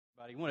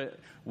I want to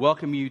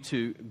welcome you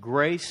to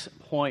Grace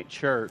Point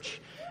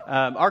Church.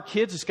 Our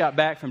kids just got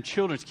back from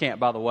children's camp,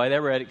 by the way. They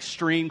were at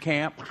extreme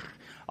camp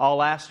all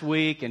last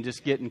week and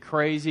just getting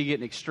crazy,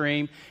 getting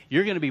extreme.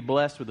 You're going to be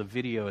blessed with a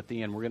video at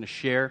the end we're going to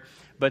share.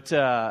 But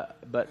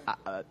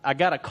I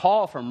got a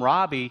call from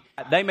Robbie.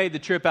 They made the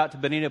trip out to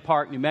Bonita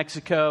Park, New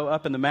Mexico,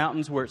 up in the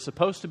mountains where it's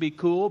supposed to be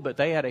cool, but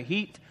they had a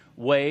heat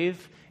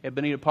wave at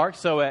Bonita Park.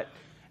 So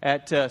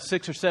at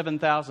 6,000 or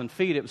 7,000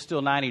 feet, it was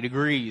still 90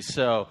 degrees.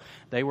 So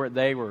it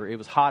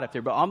was hot up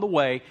there. But on the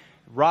way,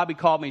 Robbie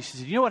called me. She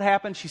said, "You know what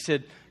happened?" She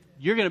said,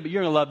 "You're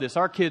gonna love this.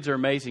 Our kids are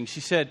amazing."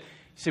 She said,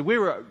 "We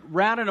were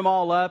rounding them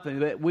all up,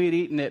 and we had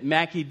eaten at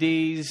Mackie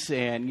D's,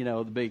 and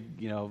the big,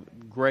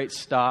 great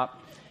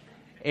stop,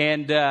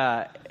 and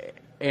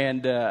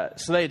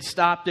so they had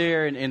stopped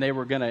there, and they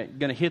were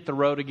gonna hit the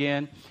road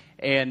again,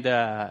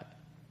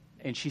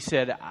 And she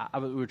said,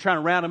 we were trying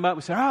to round them up.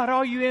 We said, "All right,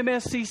 all you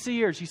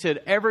MSCCers." She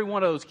said, every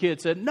one of those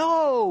kids said,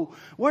 "No,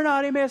 we're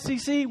not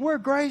MSCC. We're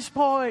Grace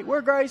Point. We're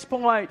Grace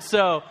Point."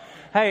 So,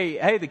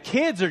 hey, the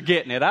kids are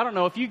getting it. I don't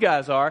know if you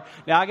guys are.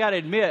 Now, I got to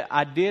admit,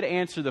 I did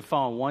answer the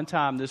phone one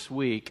time this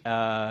week. It's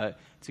a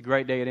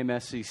great day at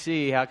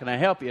MSCC. How can I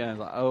help you? And I was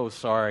like, "Oh,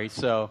 sorry."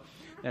 So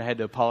I had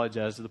to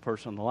apologize to the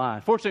person on the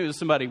line. Fortunately, it was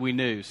somebody we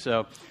knew.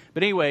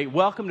 But anyway,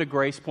 welcome to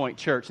Grace Point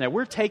Church. Now,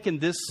 we're taking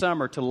this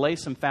summer to lay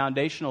some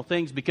foundational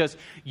things because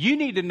you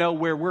need to know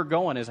where we're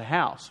going as a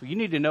house. You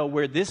need to know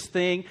where this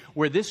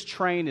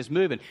train is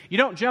moving. You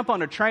don't jump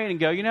on a train and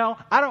go,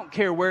 "I don't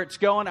care where it's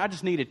going. I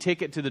just need a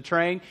ticket to the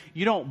train."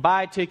 You don't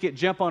buy a ticket,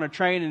 jump on a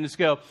train, and just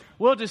go,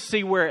 "We'll just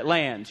see where it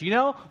lands."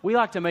 We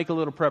like to make a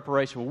little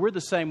preparation. Well, we're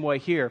the same way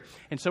here.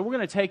 And so we're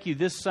going to take you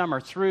this summer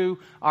through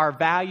our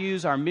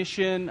values, our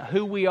mission,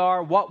 who we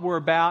are, what we're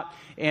about.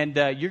 And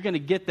you're going to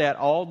get that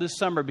all this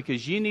summer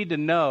because you need to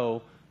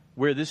know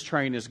where this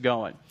train is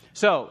going.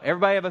 So,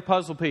 everybody have a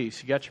puzzle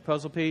piece. You got your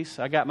puzzle piece?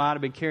 I got mine.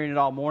 I've been carrying it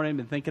all morning,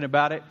 been thinking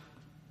about it.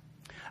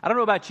 I don't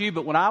know about you,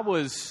 but when I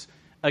was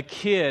a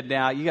kid,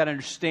 now, you got to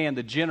understand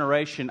the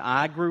generation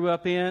I grew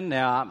up in.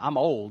 Now, I'm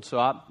old, so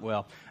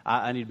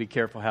I need to be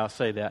careful how I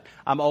say that.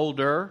 I'm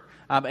older.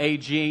 I'm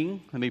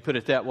aging. Let me put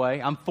it that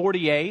way. I'm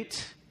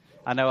 48.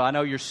 I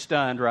know you're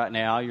stunned right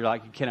now. You're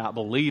like, you cannot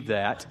believe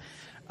that.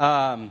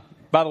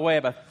 By the way, I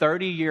have a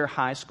 30-year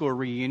high school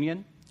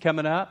reunion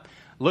coming up.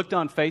 Looked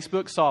on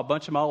Facebook, saw a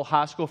bunch of my old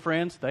high school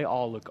friends. They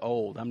all look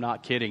old. I'm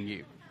not kidding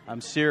you.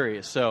 I'm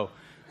serious. So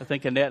I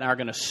think Annette and I are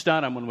going to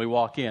stun them when we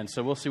walk in.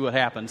 So we'll see what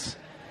happens.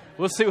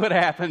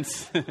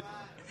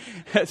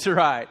 That's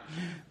right.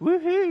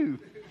 Woohoo.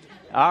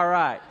 All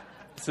right.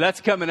 So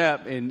that's coming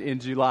up in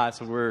July.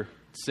 So we're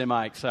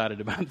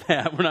semi-excited about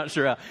that. We're not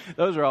sure how.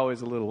 Those are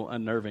always a little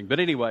unnerving. But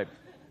anyway,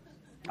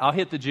 I'll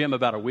hit the gym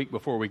about a week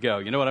before we go.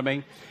 You know what I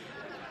mean?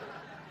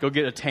 Go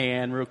get a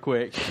tan real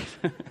quick.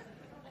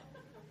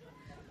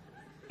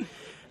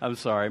 I'm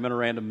sorry. I'm in a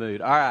random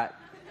mood. All right.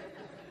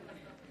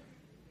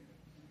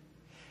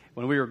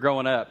 When we were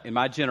growing up, in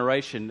my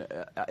generation,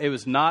 it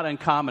was not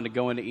uncommon to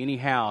go into any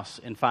house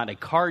and find a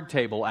card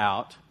table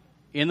out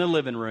in the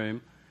living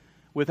room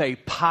with a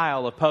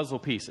pile of puzzle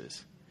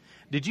pieces.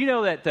 Did you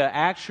know that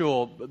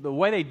the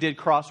way they did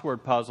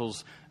crossword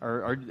puzzles,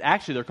 or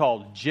actually they're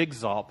called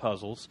jigsaw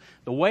puzzles,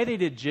 the way they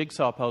did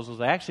jigsaw puzzles,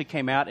 they actually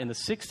came out in the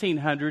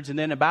 1600s, and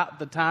then about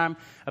the time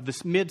of the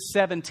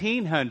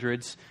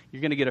mid-1700s,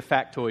 you're going to get a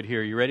factoid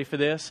here. You ready for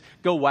this?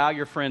 Go wow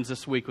your friends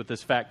this week with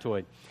this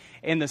factoid.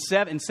 In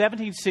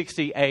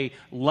 1760, a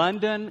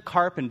London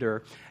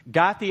carpenter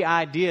got the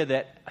idea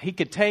that he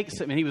could take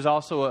some, and he was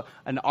also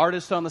an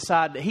artist on the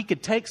side, that he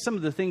could take some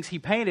of the things he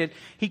painted,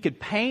 he could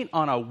paint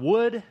on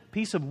a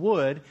piece of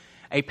wood,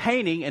 a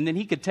painting, and then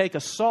he could take a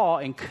saw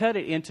and cut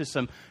it into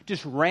some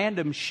just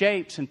random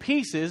shapes and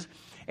pieces,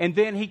 and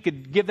then he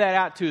could give that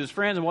out to his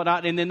friends and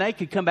whatnot, and then they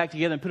could come back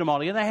together and put them all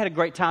together. They had a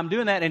great time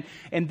doing that,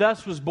 and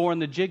thus was born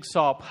the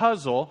jigsaw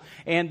puzzle.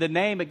 And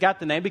it got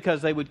the name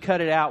because they would cut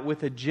it out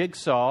with a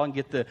jigsaw and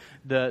get the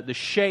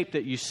shape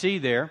that you see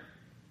there.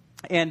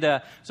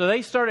 And so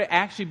they started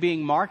actually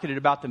being marketed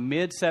about the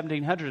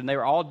mid-1700s, and they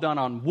were all done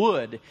on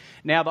wood.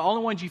 Now, the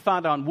only ones you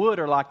find on wood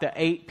are like the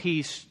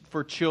 8-piece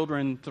for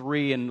children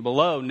 3 and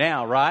below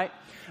now, right?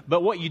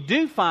 But what you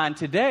do find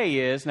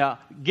today is, now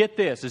get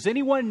this, does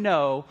anyone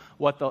know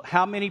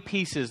how many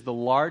pieces the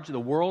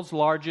world's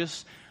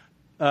largest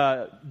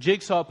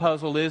jigsaw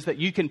puzzle is that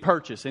you can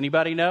purchase?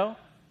 Anybody know?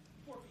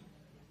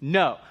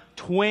 No,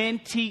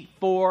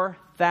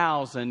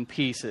 24,000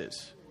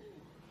 pieces.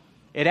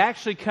 It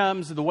actually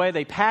comes, the way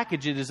they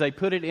package it is they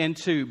put it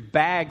into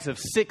bags of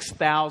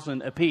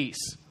 6,000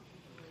 apiece.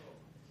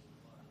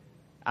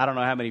 I don't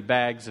know how many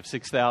bags of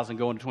 6,000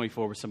 go into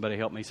 24, but somebody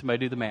help me. Somebody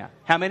do the math.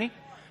 How many?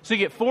 So you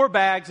get 4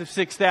 bags of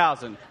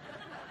 6,000.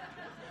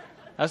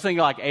 I was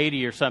thinking like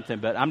 80 or something,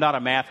 but I'm not a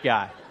math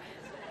guy,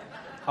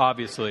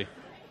 obviously.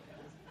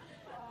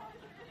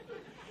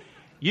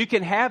 You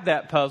can have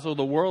that puzzle,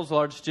 the world's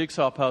largest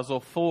jigsaw puzzle,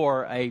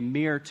 for a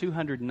mere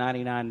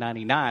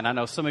 $299.99. I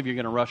know some of you are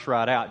going to rush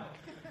right out.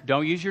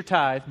 Don't use your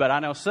tithe, but I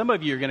know some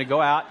of you are going to go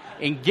out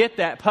and get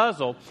that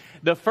puzzle.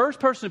 The first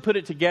person to put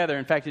it together,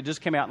 in fact, it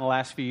just came out in the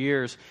last few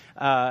years.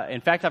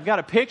 In fact, I've got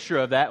a picture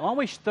of that. Why don't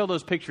we throw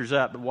those pictures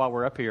up while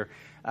we're up here?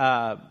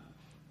 Of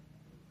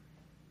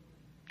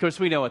course,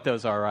 we know what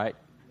those are, right?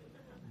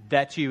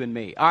 That's you and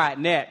me. All right,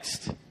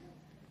 next.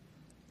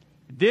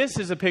 This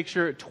is a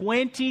picture,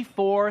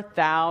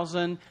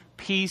 24,000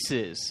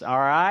 pieces, all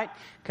right?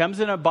 Comes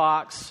in a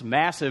box,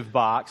 massive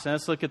box. Now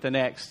let's look at the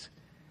next.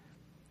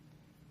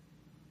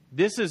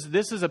 This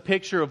is a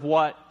picture of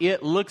what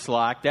it looks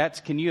like.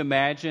 Can you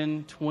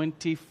imagine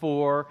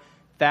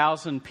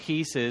 24,000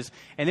 pieces?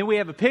 And then we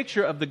have a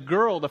picture of the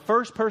girl, the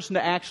first person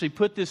to actually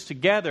put this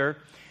together.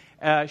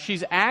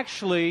 She's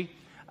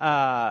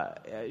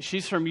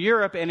from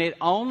Europe, and it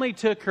only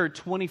took her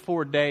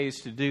 24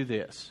 days to do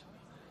this.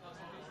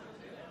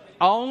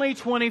 Only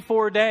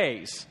 24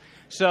 days.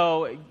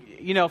 So,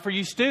 for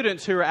you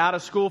students who are out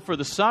of school for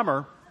the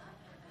summer,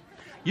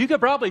 you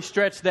could probably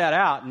stretch that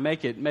out and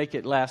make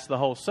it last the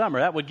whole summer.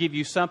 That would give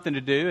you something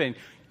to do and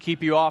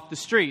keep you off the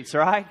streets,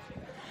 right?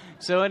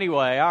 So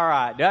anyway, all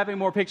right. Do I have any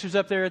more pictures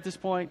up there at this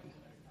point?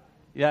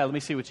 Yeah, let me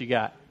see what you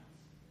got.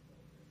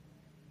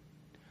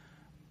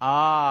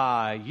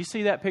 You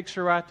see that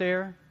picture right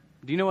there?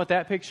 Do you know what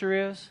that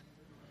picture is?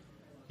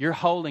 You're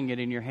holding it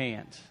in your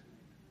hands.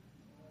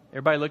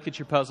 Everybody look at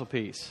your puzzle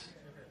piece.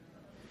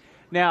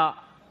 Now,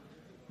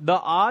 the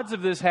odds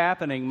of this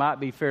happening might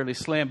be fairly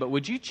slim, but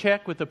would you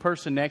check with the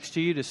person next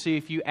to you to see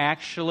if you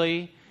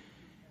actually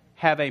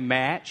have a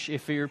match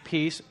if your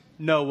piece?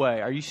 No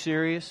way. Are you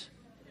serious?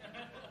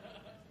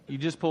 You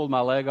just pulled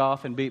my leg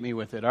off and beat me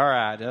with it. All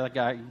right. That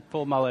guy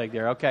pulled my leg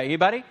there. Okay.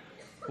 Anybody?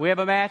 We have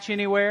a match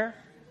anywhere?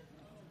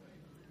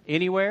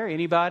 Anywhere?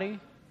 Anybody?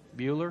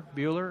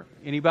 Bueller?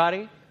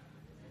 Anybody?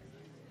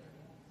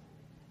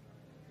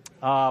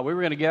 We were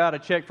going to give out a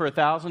check for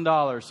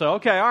 $1,000. So,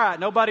 okay. All right.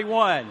 Nobody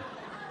won.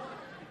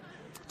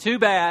 Too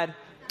bad.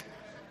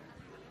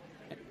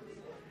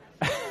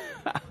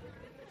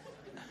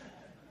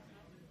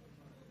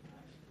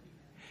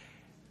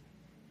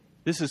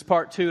 This is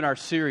part 2 in our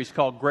series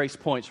called Grace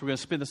Points. We're going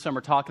to spend the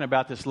summer talking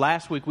about this.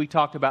 Last week we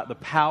talked about the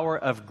power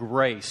of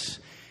grace.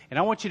 And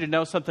I want you to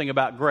know something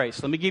about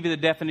grace. Let me give you the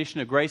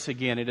definition of grace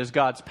again. It is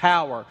God's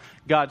power,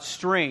 God's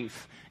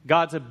strength,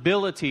 God's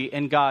ability,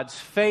 and God's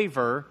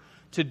favor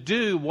to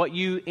do what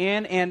you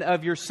in and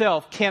of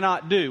yourself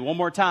cannot do. One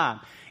more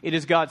time. It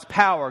is God's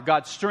power,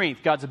 God's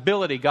strength, God's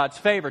ability, God's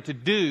favor to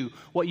do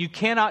what you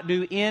cannot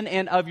do in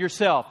and of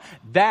yourself.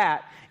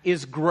 That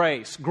is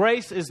grace.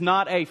 Grace is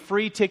not a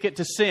free ticket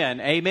to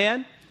sin.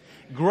 Amen?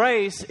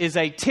 Grace is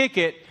a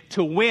ticket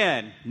to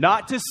win.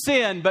 Not to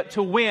sin, but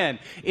to win.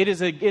 It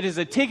is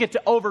a ticket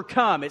to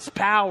overcome. It's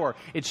power,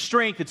 it's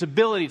strength, it's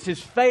ability, it's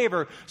His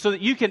favor so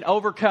that you can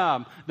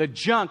overcome the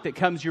junk that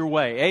comes your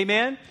way.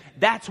 Amen?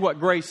 That's what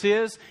grace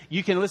is.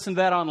 You can listen to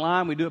that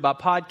online. We do it by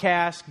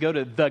podcast. Go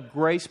to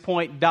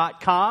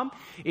thegracepoint.com.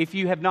 If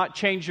you have not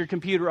changed your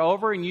computer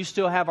over and you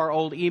still have our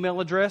old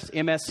email address,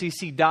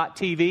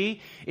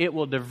 mscc.tv, it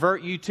will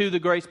divert you to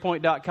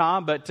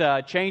thegracepoint.com,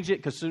 but change it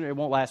because it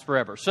won't last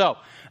forever. So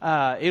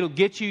it'll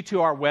get you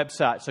to our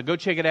website. So go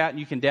check it out, and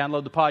you can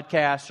download the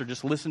podcast or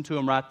just listen to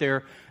them right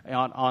there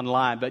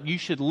online. But you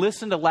should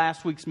listen to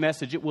last week's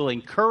message. It will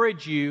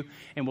encourage you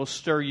and will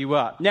stir you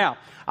up. Now,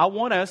 I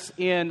want us,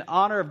 in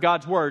honor of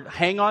God's Word,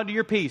 hang on to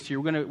your piece.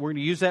 We're going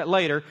to use that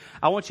later.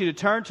 I want you to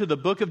turn to the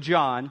book of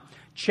John,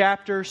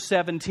 chapter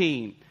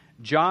 17.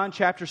 John,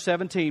 chapter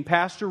 17.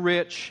 Pastor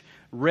Rich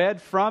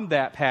read from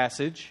that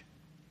passage.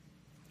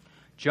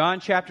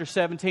 John, chapter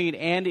 17.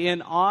 And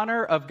in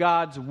honor of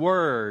God's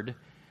Word,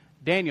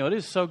 Daniel, it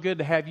is so good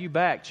to have you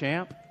back,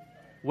 champ.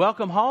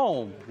 Welcome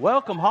home.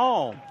 Welcome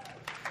home.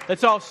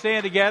 Let's all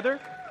stand together.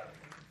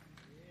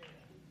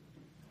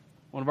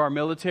 One of our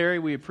military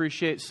we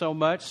appreciate so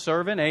much.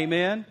 Serving,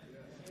 amen.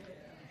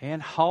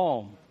 And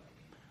home.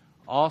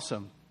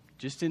 Awesome.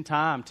 Just in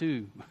time,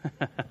 too.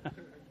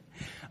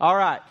 All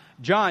right.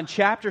 John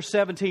chapter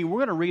 17. We're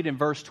going to read in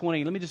verse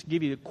 20. Let me just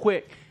give you a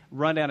quick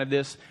rundown of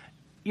this.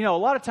 A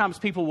lot of times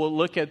people will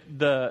look at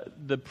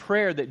the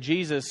prayer that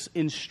Jesus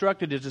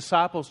instructed His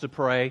disciples to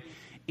pray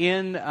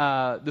in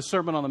the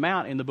Sermon on the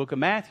Mount in the book of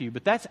Matthew.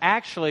 But that's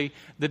actually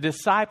the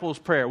disciples'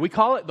 prayer. We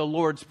call it the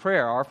Lord's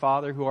Prayer. Our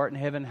Father who art in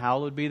heaven,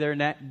 hallowed be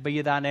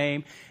thy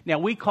name. Now,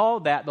 we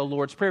call that the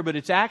Lord's Prayer, but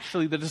it's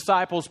actually the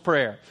disciples'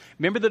 prayer.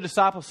 Remember, the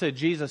disciples said,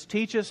 Jesus,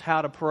 teach us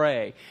how to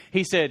pray.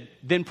 He said,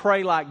 then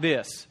pray like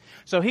this.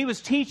 So He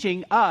was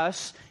teaching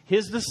us,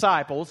 His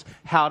disciples,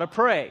 how to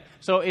pray.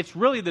 So it's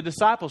really the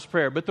disciples'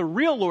 prayer. But the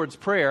real Lord's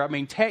Prayer,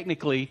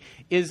 technically,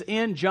 is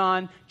in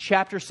John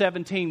chapter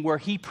 17, where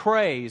He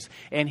prays.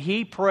 And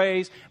He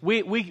prays.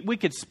 We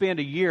could spend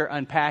a year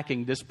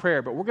unpacking this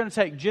prayer, but we're going to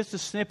take just a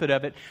snippet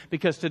of it,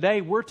 because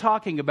today we're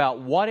talking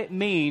about what it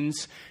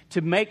means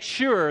to make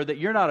sure that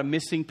you're not a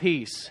missing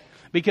piece.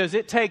 Because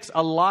it takes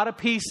a lot of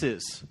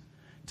pieces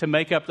to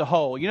make up the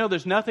whole.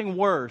 There's nothing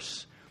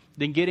worse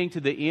than getting to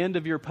the end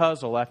of your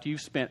puzzle after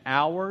you've spent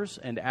hours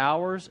and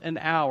hours and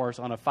hours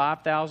on a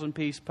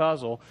 5,000-piece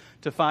puzzle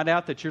to find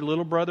out that your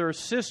little brother or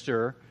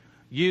sister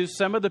used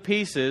some of the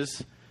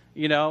pieces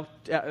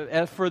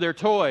for their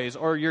toys,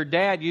 or your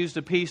dad used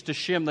a piece to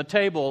shim the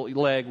table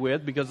leg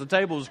with because the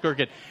table was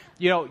crooked.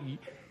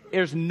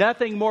 There's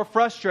nothing more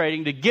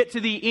frustrating to get to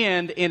the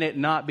end and it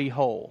not be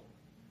whole.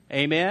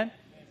 Amen?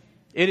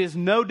 It is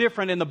no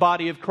different in the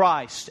body of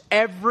Christ.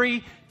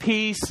 Every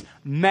piece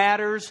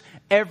matters.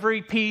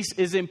 Every piece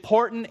is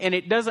important, and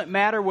it doesn't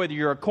matter whether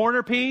you're a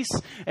corner piece,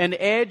 an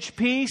edge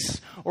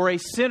piece, or a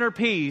center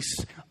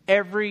piece.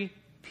 Every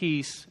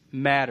piece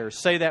matters.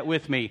 Say that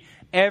with me.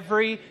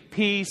 Every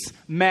piece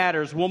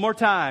matters. One more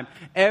time.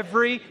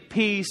 Every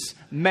piece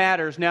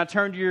matters. Now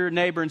turn to your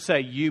neighbor and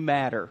say, you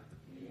matter.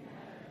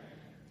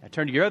 Now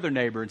turn to your other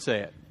neighbor and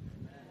say it.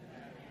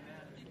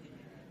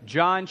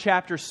 John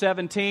chapter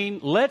 17.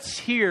 Let's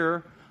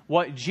hear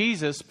what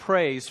Jesus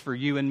prays for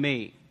you and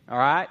me. All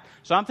right?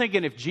 So I'm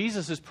thinking if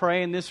Jesus is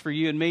praying this for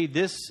you and me,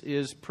 this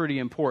is pretty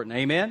important.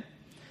 Amen?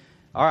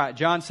 All right,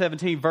 John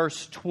 17,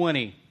 verse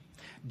 20.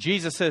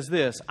 Jesus says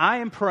this, I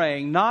am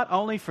praying not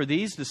only for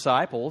these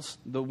disciples,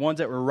 the ones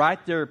that were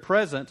right there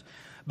present,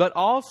 but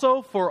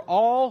also for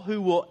all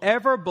who will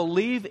ever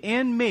believe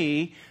in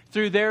me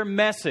through their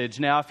message.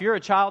 Now, if you're a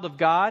child of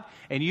God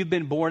and you've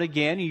been born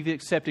again, you've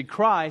accepted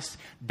Christ,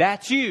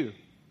 that's you.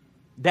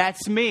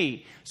 That's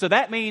me. So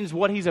that means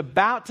what he's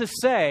about to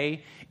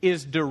say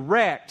is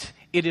direct,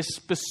 it is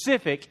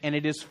specific, and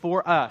it is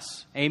for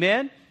us.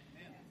 Amen?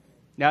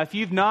 Now, if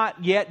you've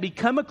not yet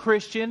become a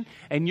Christian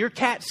and you're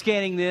CAT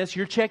scanning this,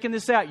 you're checking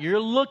this out, you're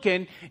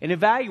looking and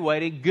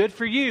evaluating, good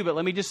for you. But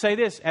let me just say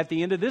this, at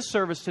the end of this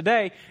service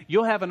today,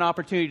 you'll have an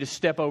opportunity to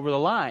step over the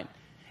line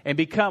and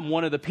become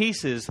one of the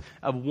pieces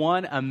of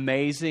one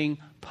amazing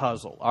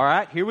puzzle. All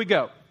right, here we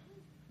go.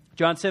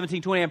 John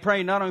 17:20, I'm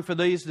praying not only for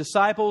these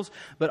disciples,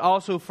 but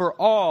also for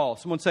all.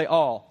 Someone say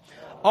all.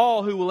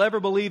 All who will ever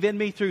believe in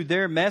me through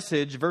their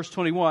message. Verse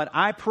 21,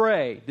 I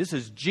pray, this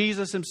is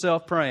Jesus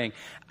himself praying,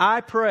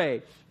 I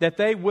pray that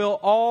they will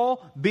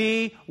all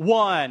be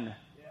one. Now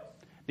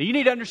you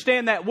need to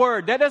understand that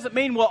word. That doesn't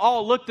mean we'll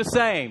all look the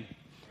same.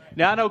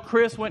 Now I know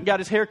Chris went and got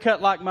his hair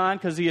cut like mine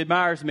because he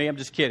admires me. I'm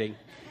just kidding.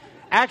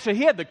 Actually,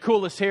 he had the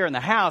coolest hair in the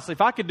house.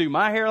 If I could do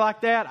my hair like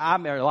that,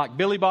 I'm like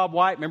Billy Bob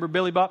White. Remember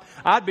Billy Bob?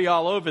 I'd be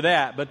all over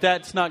that, but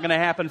that's not going to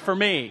happen for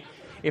me.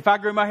 If I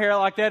grew my hair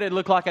like that, it'd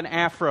look like an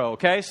afro,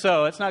 okay?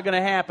 So it's not going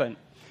to happen.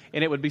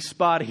 And it would be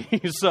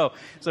spotty. so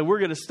we're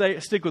going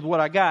to stick with what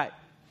I got.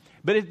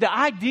 But the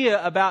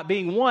idea about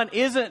being one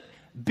isn't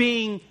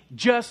being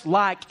just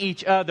like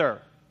each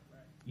other.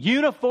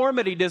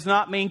 Uniformity does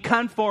not mean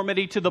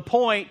conformity to the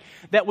point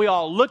that we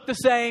all look the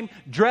same,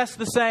 dress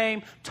the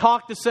same,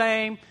 talk the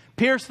same,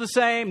 pierce the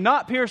same,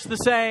 not pierce the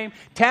same,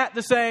 tat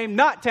the same,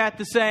 not tat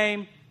the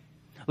same,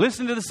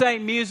 listen to the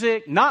same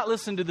music, not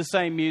listen to the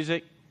same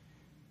music.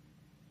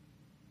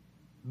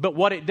 But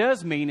what it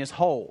does mean is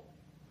whole,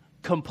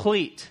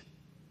 complete.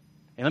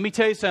 And let me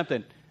tell you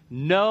something.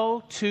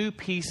 No two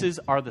pieces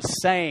are the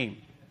same.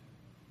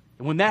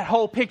 And when that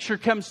whole picture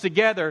comes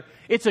together,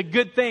 it's a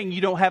good thing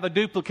you don't have a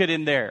duplicate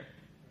in there,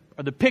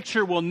 or the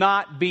picture will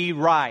not be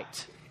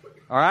right.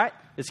 All right?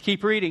 Let's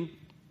keep reading.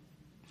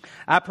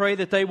 I pray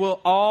that they will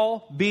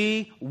all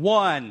be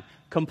one,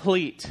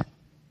 complete.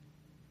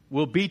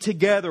 We'll be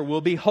together.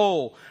 We'll be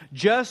whole.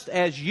 Just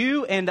as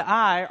you and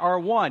I are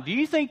one. Do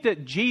you think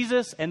that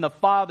Jesus and the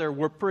Father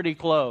were pretty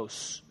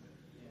close?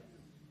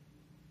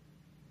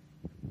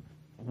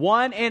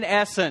 One in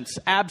essence,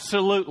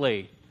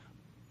 absolutely.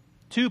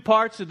 Two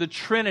parts of the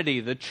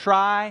Trinity, the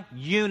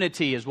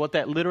tri-unity is what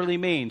that literally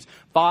means.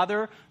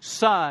 Father,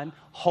 Son,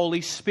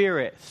 Holy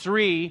Spirit.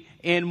 Three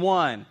in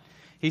one.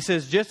 He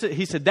said,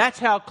 that's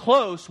how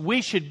close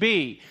we should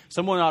be.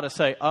 Someone ought to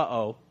say,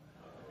 uh-oh.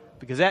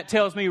 Because that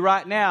tells me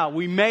right now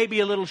we may be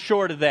a little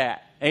short of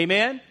that.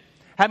 Amen?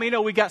 How many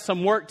know we got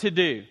some work to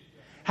do?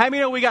 How many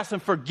know we got some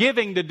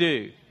forgiving to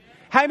do?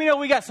 How many know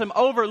we got some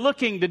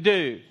overlooking to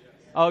do?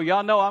 Oh,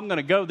 y'all know I'm going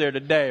to go there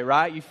today,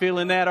 right? You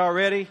feeling that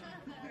already?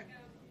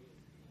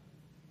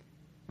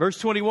 Verse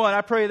 21,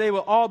 I pray they will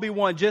all be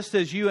one, just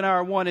as you and I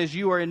are one, as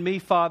you are in me,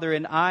 Father,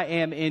 and I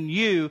am in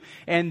you.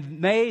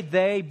 And may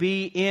they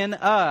be in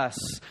us.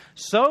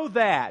 So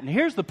that, and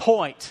here's the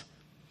point.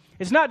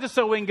 It's not just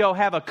so we can go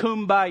have a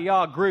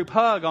kumbaya group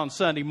hug on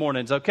Sunday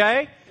mornings,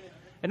 okay?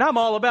 And I'm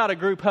all about a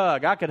group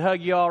hug. I could hug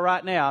you all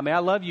right now. I mean, I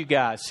love you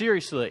guys.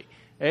 Seriously.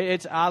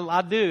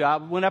 I do. I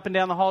went up and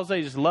down the halls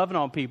today just loving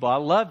on people. I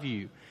love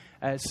you.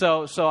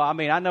 So I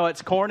mean, I know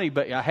it's corny,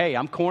 but hey,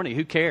 I'm corny.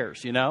 Who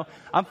cares, you know?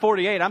 I'm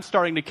 48. I'm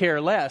starting to care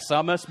less, so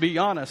I must be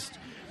honest.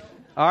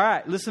 All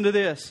right, listen to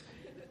this.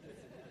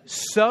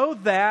 So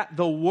that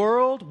the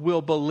world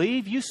will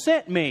believe you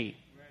sent me.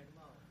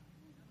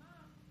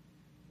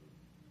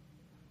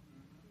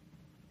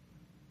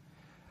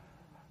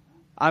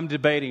 I'm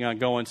debating on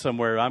going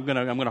somewhere. I'm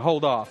gonna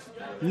hold off.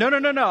 No.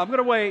 I'm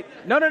gonna wait.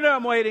 No.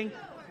 I'm waiting.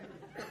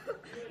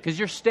 Because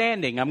you're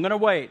standing. I'm going to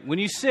wait. When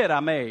you sit,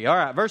 I may. All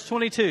right, verse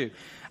 22.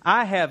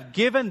 I have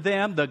given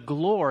them the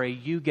glory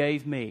you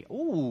gave me.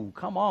 Ooh,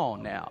 come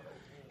on now.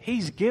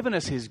 He's given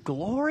us His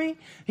glory.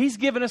 He's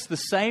given us the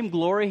same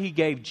glory He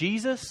gave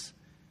Jesus.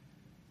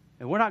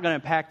 And we're not going to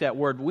unpack that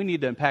word. We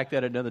need to unpack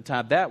that another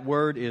time. That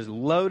word is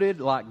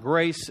loaded like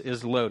grace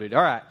is loaded.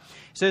 All right.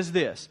 It says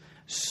this.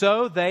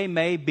 So they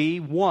may be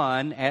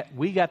one.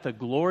 We got the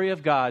glory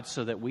of God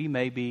so that we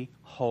may be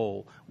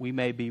whole. We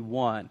may be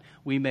one.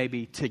 We may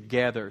be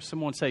together.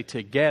 Someone say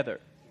together.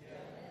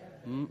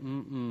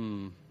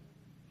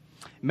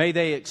 May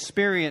they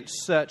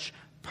experience such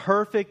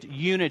perfect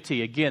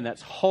unity. Again,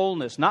 that's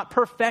wholeness, not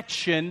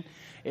perfection.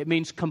 It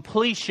means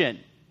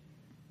completion.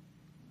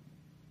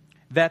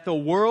 That the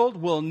world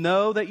will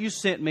know that you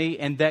sent me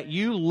and that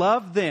you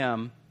love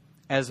them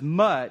as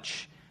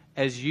much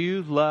as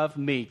you love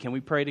me. Can we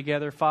pray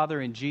together?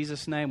 Father, in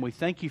Jesus' name, we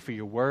thank you for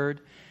your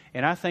word.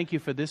 And I thank you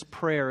for this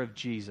prayer of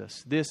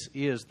Jesus. This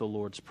is the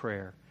Lord's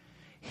Prayer.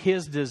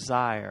 His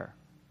desire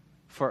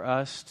for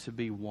us to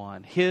be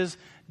one. His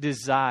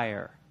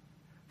desire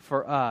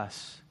for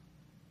us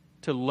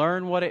to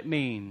learn what it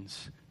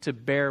means to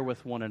bear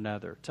with one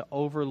another, to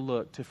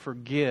overlook, to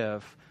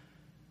forgive,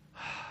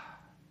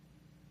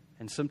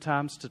 and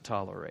sometimes to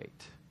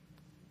tolerate,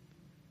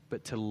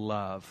 but to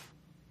love.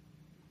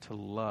 To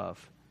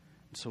love.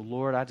 And so,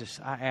 Lord, I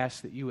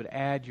ask that you would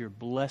add your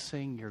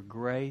blessing, your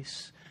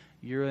grace,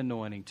 your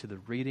anointing to the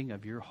reading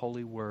of your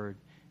holy word.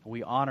 And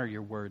we honor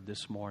your word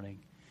this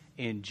morning.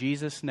 In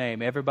Jesus'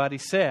 name, everybody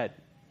said,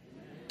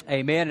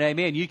 amen and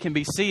amen. You can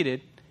be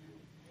seated.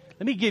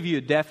 Let me give you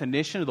a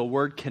definition of the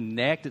word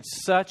connect.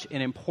 It's such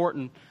an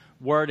important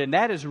word, and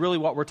that is really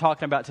what we're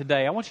talking about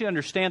today. I want you to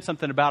understand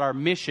something about our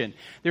mission.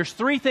 There's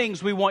 3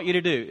 things we want you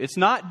to do. It's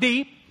not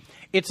deep,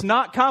 it's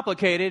not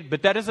complicated,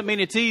 but that doesn't mean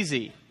it's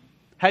easy.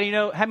 How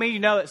many of you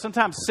know that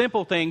sometimes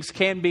simple things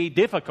can be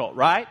difficult,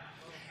 right?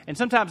 And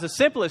sometimes the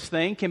simplest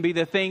thing can be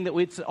the thing that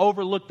it's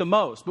overlooked the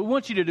most. But we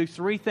want you to do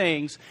 3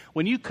 things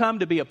when you come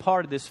to be a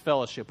part of this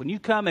fellowship, when you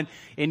come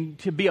and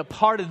to be a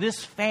part of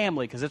this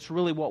family, because that's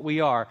really what we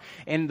are.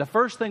 And the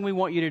first thing we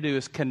want you to do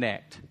is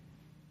connect.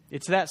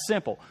 It's that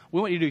simple.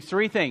 We want you to do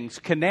 3 things: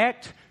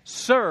 connect,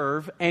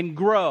 serve, and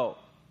grow.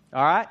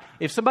 All right?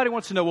 If somebody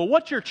wants to know, well,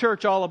 what's your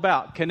church all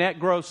about? Connect,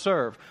 grow,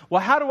 serve.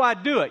 Well, how do I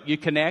do it? You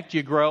connect,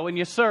 you grow, and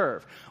you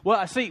serve. Well,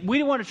 I see,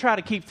 we want to try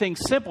to keep things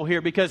simple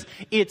here because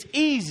it's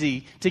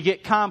easy to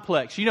get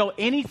complex. You know,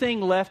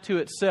 anything left to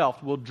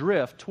itself will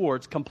drift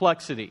towards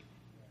complexity.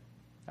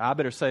 I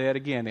better say that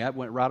again. That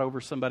went right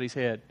over somebody's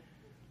head.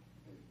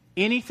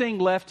 Anything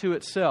left to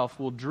itself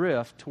will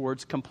drift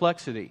towards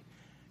complexity.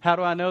 How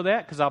do I know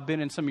that? Because I've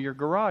been in some of your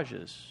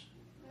garages.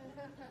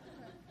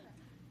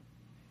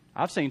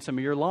 I've seen some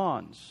of your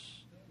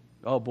lawns.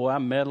 Oh, boy,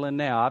 I'm meddling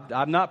now.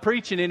 I'm not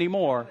preaching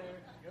anymore.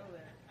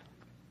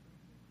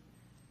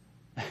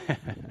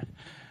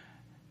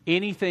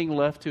 Anything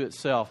left to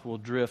itself will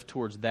drift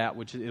towards that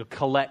which it'll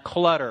collect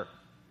clutter.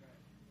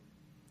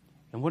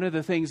 And one of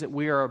the things that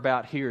we are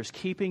about here is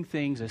keeping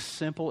things as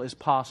simple as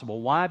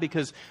possible. Why?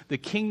 Because the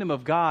kingdom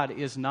of God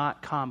is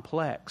not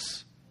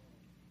complex.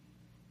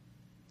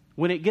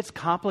 When it gets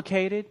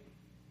complicated,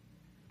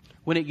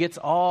 when it gets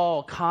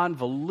all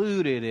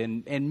convoluted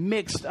and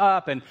mixed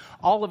up, and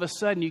all of a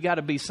sudden you got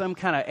to be some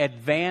kind of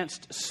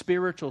advanced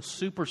spiritual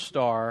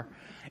superstar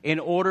in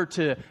order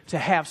to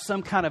have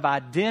some kind of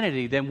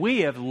identity, then we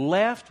have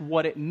left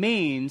what it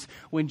means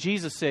when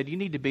Jesus said you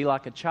need to be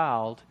like a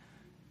child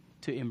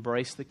to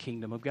embrace the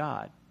kingdom of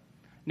God.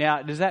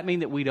 Now, does that mean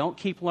that we don't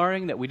keep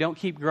learning, that we don't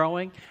keep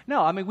growing?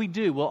 No, I mean, we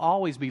do. We'll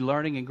always be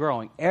learning and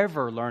growing,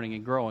 ever learning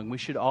and growing. We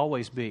should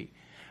always be.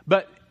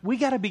 But we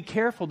got to be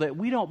careful that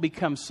we don't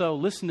become so,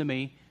 listen to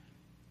me,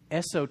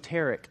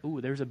 esoteric.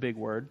 Ooh, there's a big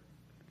word.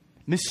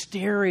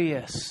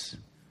 Mysterious.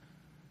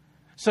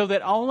 So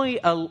that only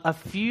a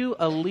few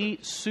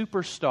elite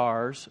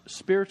superstars,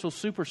 spiritual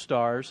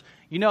superstars,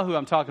 you know who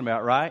I'm talking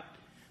about, right?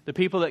 The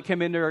people that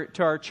come into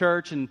our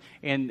church and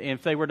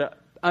if they were to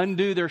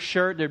undo their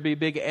shirt, there'd be a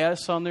big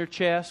S on their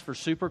chest for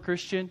super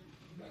Christian.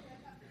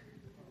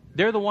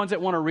 They're the ones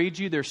that want to read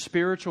you their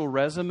spiritual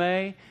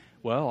resume.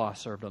 Well, I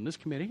served on this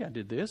committee, I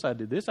did this,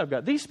 I've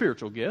got these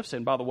spiritual gifts,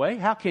 and by the way,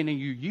 how can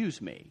you use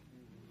me?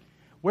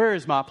 Where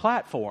is my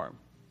platform?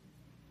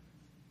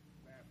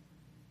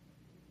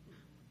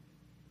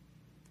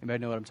 Anybody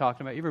know what I'm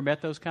talking about? You ever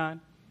met those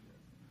kind?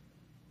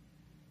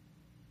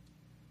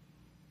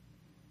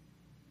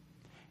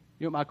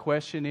 You know what my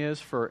question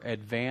is for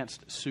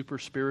advanced super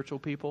spiritual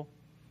people?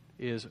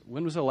 Is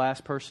when was the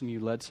last person you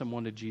led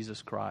someone to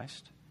Jesus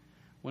Christ?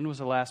 When was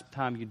the last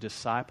time you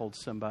discipled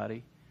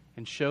somebody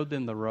and showed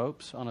them the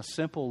ropes on a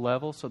simple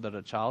level so that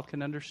a child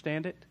can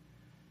understand it?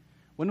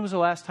 When was the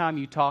last time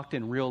you talked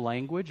in real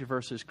language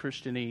versus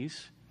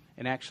Christianese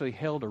and actually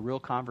held a real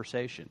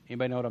conversation?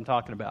 Anybody know what I'm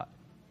talking about?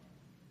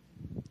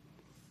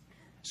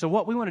 So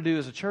what we want to do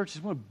as a church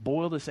is we want to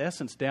boil this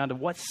essence down to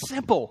what's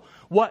simple,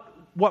 what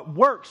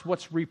works,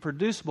 what's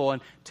reproducible,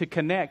 and to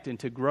connect and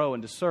to grow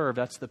and to serve.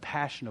 That's the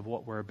passion of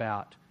what we're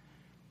about.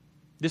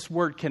 This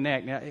word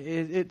connect, now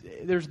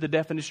there's the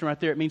definition right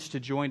there. It means to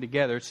join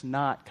together. It's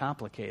not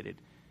complicated.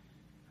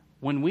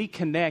 when we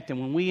connect and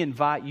when we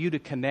invite you to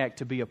connect,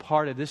 to be a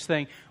part of this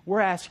thing, we're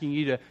asking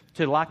you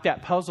to like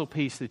that puzzle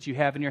piece that you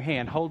have in your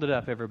hand. Hold it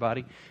up,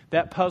 everybody.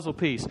 That puzzle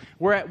piece.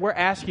 We're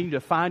asking you to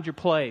find your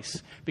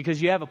place,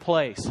 because you have a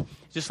place.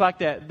 Just like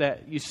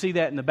that you see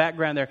that in the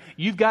background there.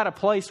 You've got a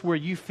place where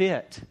you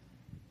fit.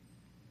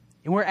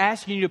 And we're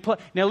asking you to play.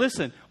 Now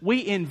listen,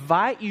 we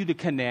invite you to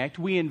connect.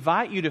 We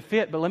invite you to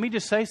fit. But let me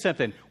just say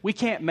something. We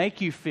can't make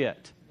you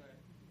fit.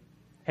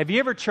 Have you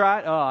ever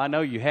tried? Oh, I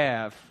know you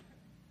have.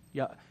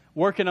 Yeah.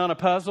 Working on a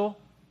puzzle,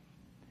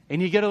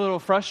 and you get a little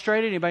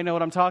frustrated. Anybody know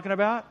what I'm talking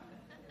about?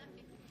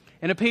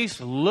 And a piece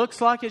looks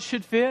like it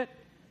should fit,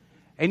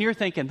 and you're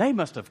thinking, they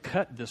must have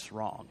cut this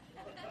wrong.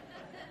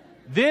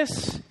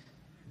 This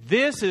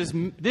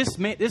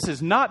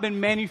has not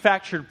been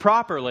manufactured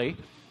properly,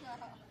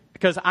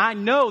 because I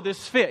know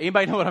this fit.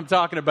 Anybody know what I'm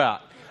talking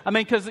about? I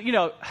mean, because,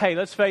 hey,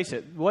 let's face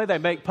it, the way they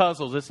make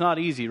puzzles, it's not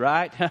easy,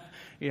 right?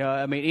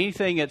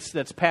 Anything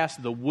that's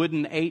past the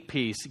wooden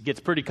 8-piece gets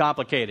pretty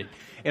complicated.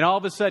 And all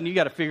of a sudden, you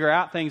got to figure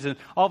out things, and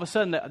all of a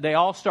sudden, they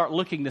all start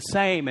looking the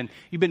same, and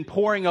you've been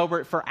poring over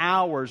it for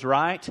hours,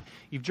 right?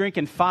 You've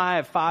drinking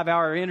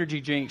 5-hour energy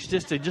drinks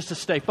just to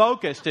stay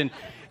focused, and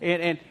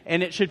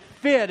it should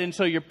fit, and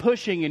so you're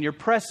pushing and you're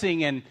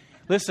pressing, and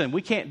listen,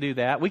 we can't do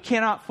that. We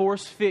cannot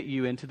force fit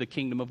you into the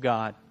kingdom of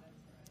God,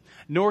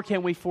 nor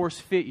can we force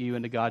fit you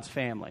into God's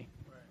family.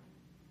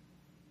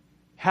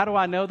 How do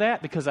I know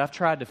that? Because I've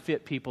tried to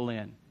fit people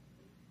in.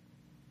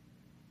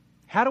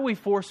 How do we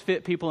force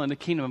fit people in the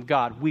kingdom of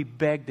God? We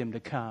beg them to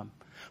come.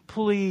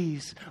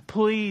 Please,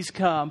 please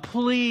come.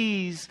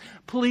 Please,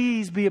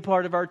 please be a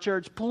part of our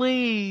church.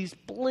 Please,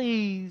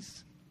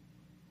 please.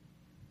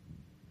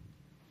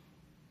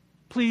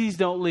 Please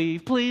don't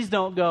leave. Please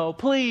don't go.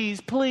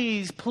 Please,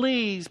 please,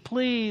 please,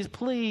 please,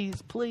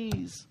 please,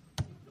 please.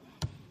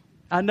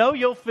 I know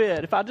you'll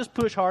fit if I just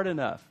push hard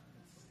enough.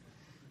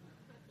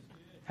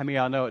 How many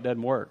of y'all know it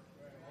doesn't work?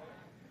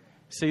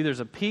 See, there's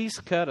a piece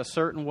cut a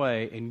certain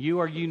way, and you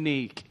are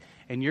unique,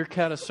 and you're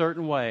cut a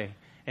certain way.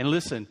 And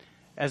listen,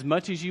 as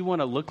much as you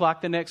want to look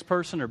like the next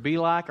person or be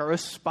like or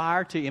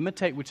aspire to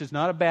imitate, which is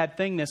not a bad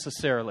thing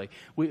necessarily,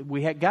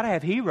 we got to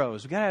have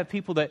heroes. We've got to have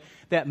people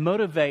that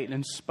motivate and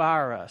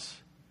inspire us.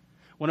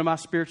 One of my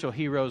spiritual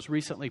heroes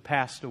recently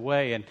passed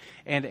away,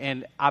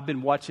 and I've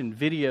been watching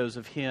videos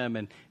of him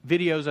and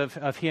videos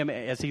of him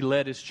as he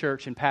led his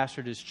church and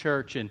pastored his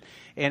church, and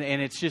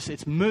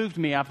it's moved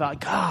me. I thought,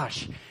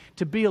 gosh,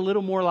 to be a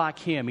little more like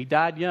him. He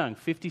died young,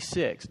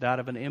 56, died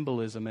of an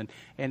embolism,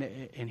 and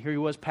here he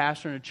was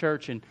pastoring a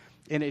church, and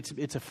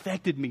it's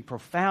affected me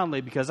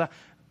profoundly, because I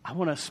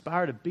want to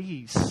aspire to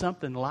be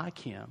something like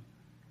him.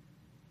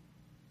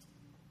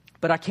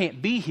 But I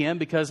can't be him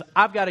because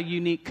I've got a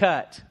unique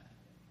cut.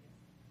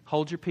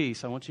 Hold your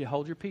peace. I want you to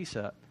hold your peace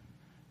up.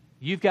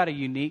 You've got a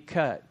unique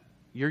cut.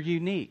 You're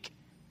unique.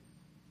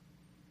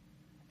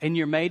 And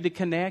you're made to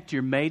connect.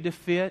 You're made to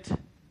fit.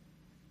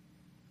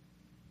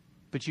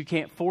 But you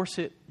can't force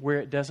it where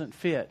it doesn't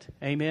fit.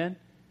 Amen?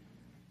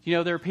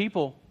 There are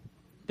people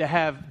that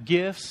have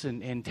gifts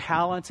and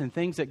talents and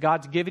things that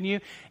God's given you,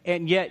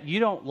 and yet you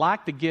don't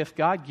like the gift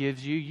God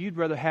gives you. You'd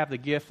rather have the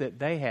gift that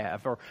they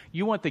have, or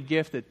you want the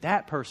gift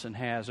that person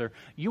has, or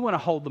you want to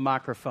hold the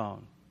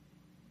microphone.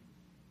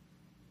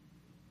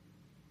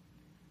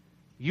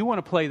 You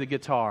want to play the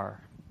guitar.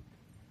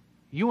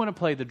 You want to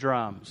play the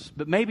drums.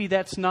 But maybe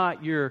that's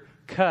not your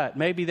cut.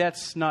 Maybe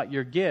that's not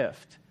your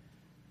gift.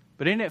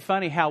 But isn't it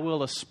funny how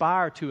we'll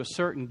aspire to a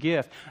certain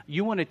gift?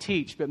 You want to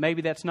teach, but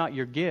maybe that's not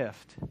your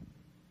gift.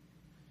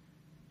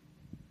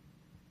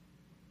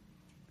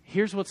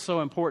 Here's what's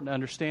so important to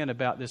understand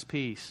about this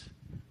piece.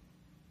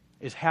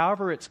 Is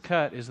however it's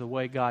cut is the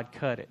way God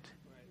cut it.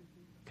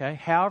 Okay?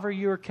 However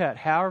you're cut,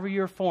 however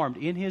you're formed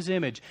in His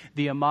image,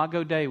 the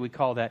Imago Dei we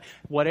call that.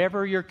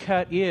 Whatever your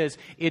cut is,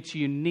 it's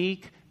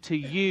unique to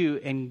you,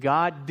 and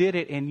God did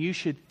it, and you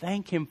should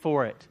thank Him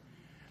for it.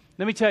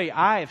 Let me tell you,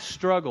 I have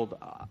struggled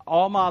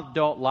all my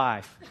adult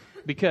life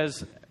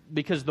because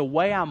the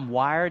way I'm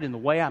wired and the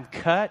way I'm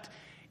cut,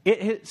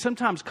 it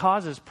sometimes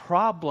causes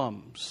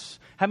problems.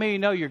 How many of you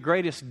know your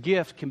greatest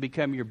gift can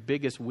become your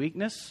biggest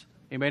weakness?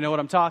 Anybody know what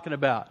I'm talking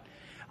about?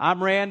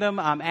 I'm random,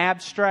 I'm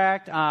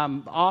abstract,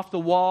 I'm off the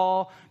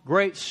wall,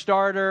 great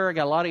starter, I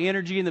got a lot of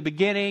energy in the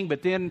beginning,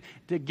 but then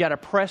got to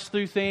press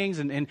through things,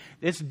 and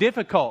it's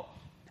difficult.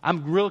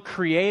 I'm real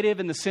creative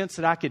in the sense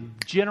that I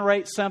could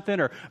generate something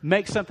or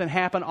make something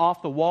happen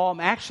off the wall.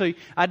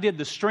 I did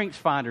the Strength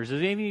Finders.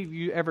 Has any of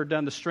you ever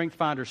done the Strength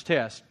Finders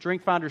test?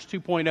 Strength Finders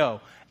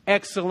 2.0.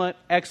 Excellent,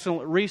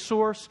 excellent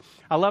resource.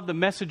 I love the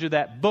message of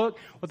that book.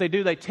 What they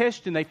do, they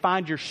test and they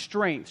find your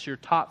strengths, your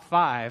top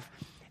 5.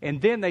 And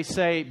then they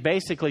say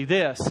basically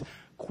this: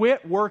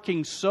 quit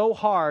working so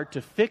hard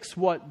to fix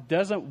what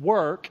doesn't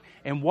work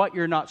and what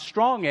you're not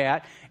strong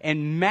at,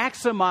 and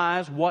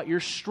maximize what you're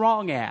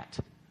strong at.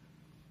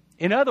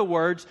 In other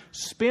words,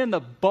 spend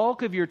the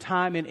bulk of your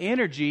time and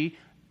energy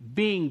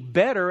being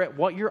better at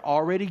what you're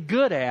already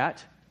good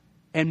at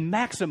and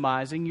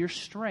maximizing your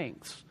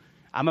strengths.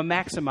 I'm a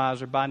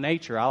maximizer by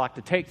nature. I like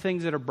to take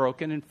things that are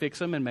broken and fix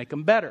them and make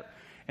them better.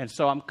 And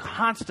so I'm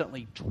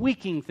constantly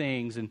tweaking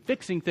things and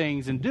fixing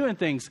things and doing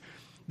things.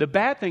 The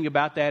bad thing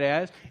about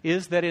that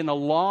is that in the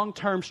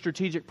long-term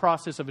strategic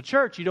process of a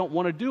church, you don't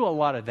want to do a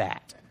lot of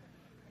that.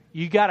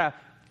 You got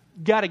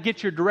to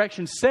get your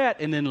direction set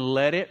and then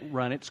let it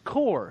run its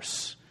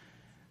course.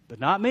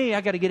 But not me.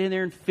 I got to get in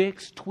there and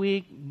fix,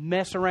 tweak,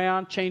 mess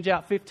around, change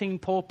out 15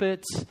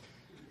 pulpits.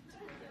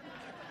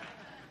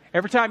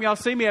 Every time y'all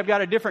see me, I've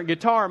got a different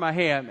guitar in my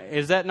hand.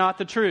 Is that not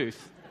the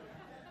truth?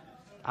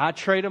 I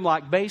trade them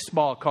like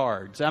baseball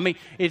cards. I mean,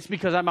 it's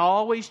because I'm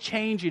always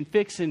changing,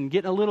 fixing,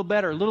 getting a little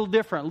better, a little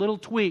different, a little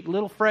tweak, a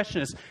little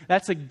freshness.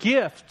 That's a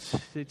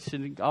gift. It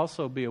should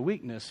also be a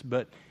weakness.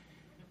 But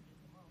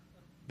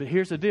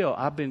here's the deal.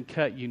 I've been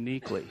cut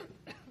uniquely.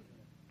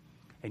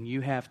 And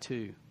you have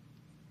too.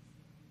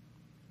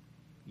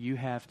 You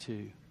have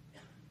to.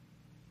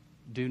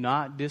 Do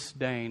not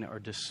disdain or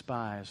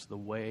despise the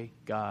way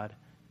God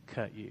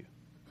cut you.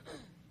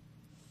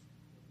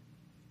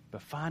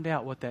 But find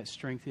out what that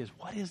strength is.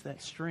 What is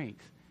that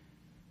strength?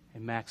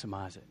 And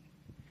maximize it.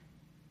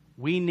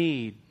 We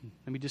need,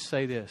 let me just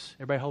say this.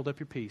 Everybody hold up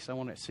your piece. I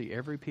want to see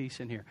every piece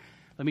in here.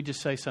 Let me just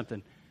say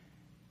something.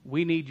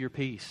 We need your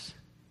peace.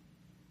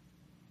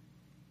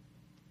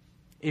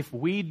 If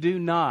we do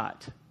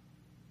not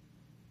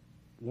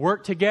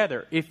work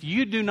together, if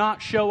you do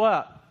not show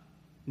up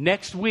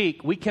next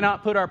week, we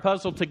cannot put our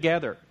puzzle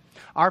together.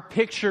 Our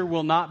picture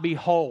will not be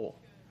whole.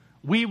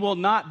 We will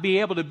not be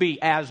able to be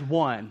as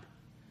one.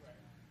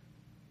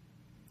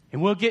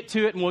 And we'll get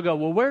to it and we'll go,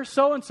 well, where's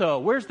so-and-so?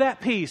 Where's that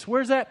piece?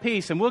 Where's that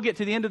piece? And we'll get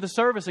to the end of the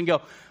service and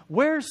go,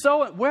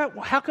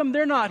 how come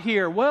they're not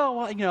here?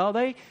 Well,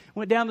 they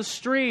went down the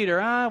street, or,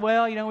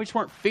 we just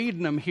weren't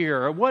feeding them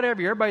here, or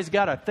whatever. Everybody's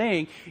got a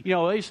thing.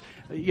 They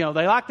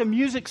like the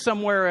music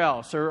somewhere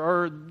else,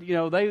 or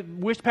they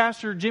wish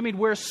Pastor Jimmy'd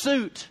wear a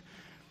suit.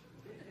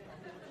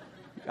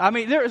 I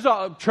mean,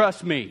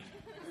 trust me.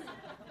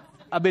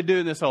 I've been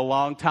doing this a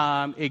long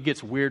time. It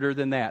gets weirder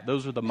than that.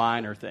 Those are the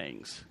minor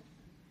things.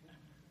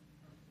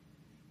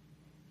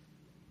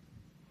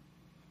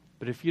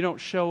 But if you don't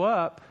show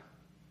up,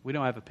 we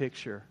don't have a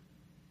picture.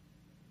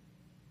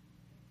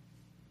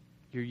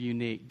 You're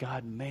unique.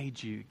 God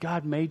made you.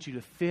 God made you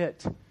to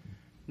fit.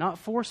 Not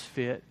force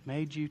fit,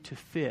 made you to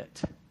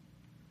fit.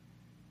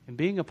 And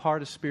being a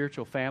part of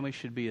spiritual family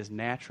should be as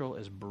natural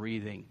as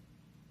breathing.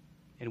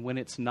 And when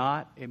it's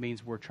not, it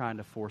means we're trying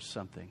to force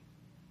something.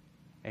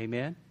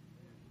 Amen?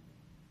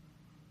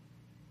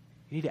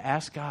 You need to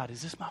ask God,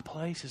 is this my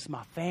place? Is this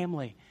my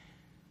family?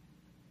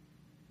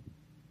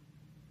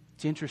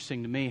 It's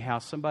interesting to me how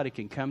somebody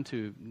can come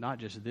to not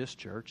just this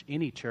church,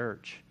 any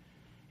church,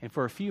 and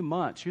for a few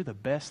months, you're the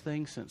best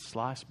thing since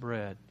sliced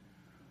bread.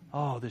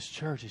 Oh, this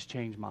church has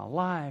changed my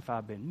life.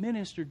 I've been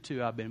ministered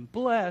to. I've been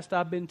blessed.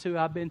 I've been to,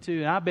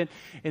 and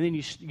then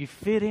you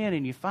fit in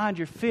and you find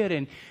your fit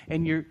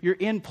and you're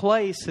in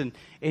place and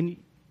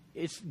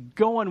it's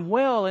going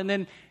well, and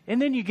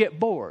then you get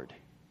bored,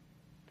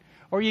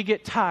 or you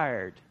get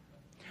tired,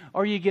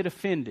 or you get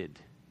offended.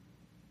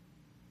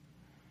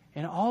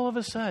 And all of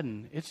a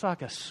sudden, it's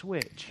like a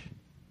switch.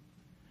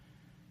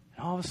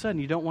 And all of a sudden,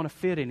 you don't want to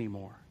fit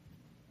anymore.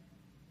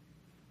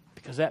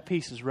 Because that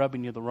piece is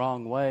rubbing you the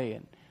wrong way.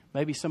 And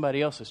maybe somebody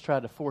else has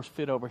tried to force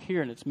fit over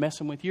here and it's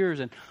messing with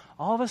yours. And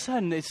all of a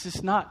sudden, it's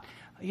just not,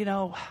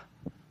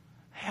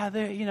 how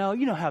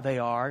they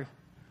are.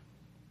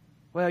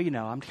 Well,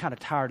 I'm kind of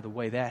tired of the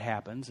way that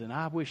happens. And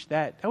I wish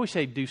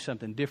they'd do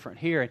something different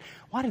here. And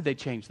why did they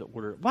change the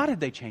order? Why did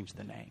they change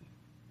the name?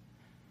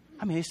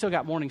 I mean, they still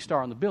got Morning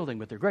Star on the building,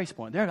 but they're Grace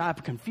Point. I'm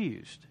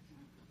confused.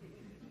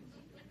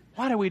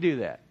 Why do we do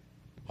that?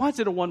 Why is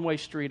it a one-way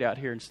street out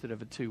here instead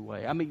of a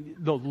two-way? I mean,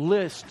 the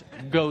list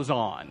goes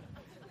on.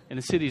 And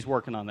the city's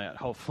working on that,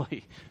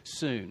 hopefully,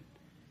 soon.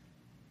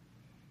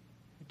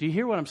 Do you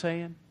hear what I'm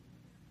saying?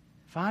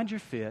 Find your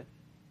fit.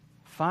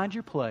 Find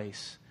your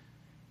place.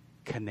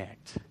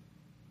 Connect.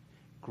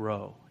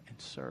 Grow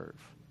and serve.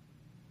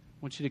 I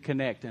want you to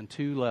connect on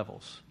two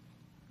levels.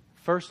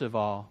 First of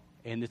all,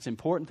 and it's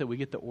important that we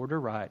get the order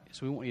right,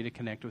 so we want you to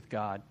connect with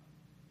God.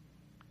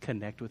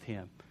 Connect with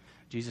Him.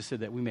 Jesus said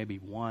that we may be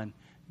one.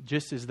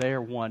 Just as they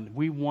are one,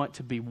 we want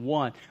to be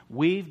one.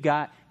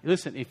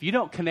 Listen, if you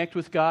don't connect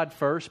with God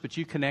first, but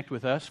you connect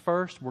with us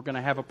first, we're going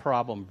to have a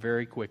problem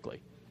very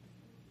quickly.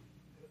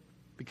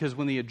 Because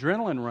when the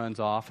adrenaline runs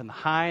off and the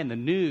high and the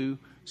new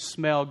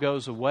smell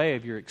goes away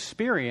of your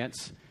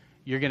experience,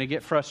 you're going to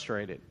get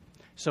frustrated.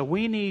 So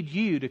we need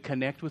you to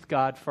connect with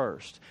God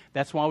first.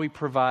 That's why we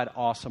provide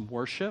awesome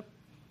worship.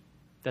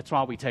 That's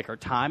why we take our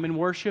time in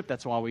worship.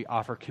 That's why we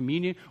offer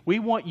communion. We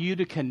want you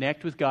to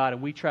connect with God,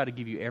 and we try to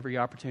give you every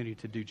opportunity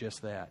to do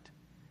just that.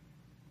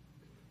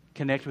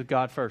 Connect with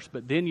God first,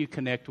 but then you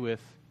connect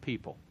with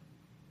people.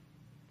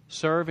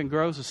 Serve and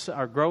grow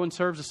and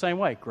serve the same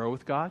way. Grow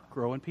with God,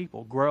 grow in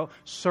people.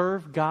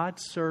 Serve God,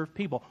 serve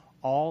people.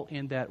 All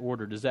in that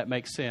order. Does that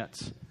make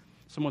sense?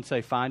 Someone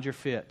say, find your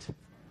fit.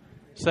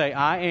 Say,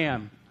 I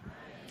am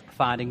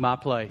finding my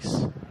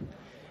place.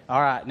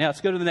 All right, now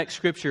let's go to the next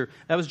scripture.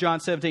 That was John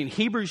 17.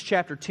 Hebrews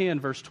chapter 10,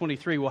 verse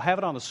 23. We'll have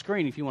it on the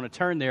screen if you want to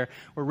turn there.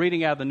 We're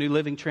reading out of the New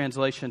Living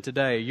Translation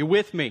today. You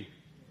with me?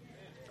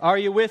 Are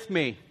you with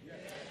me?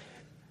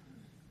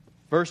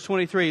 Verse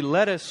 23,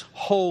 let us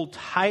hold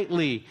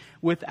tightly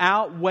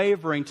without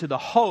wavering to the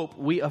hope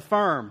we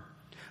affirm.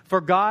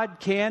 For God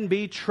can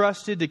be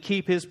trusted to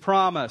keep His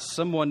promise.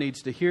 Someone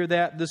needs to hear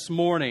that this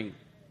morning.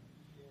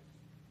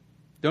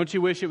 Don't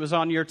you wish it was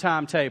on your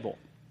timetable?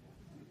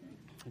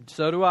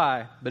 So do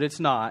I, but it's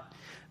not.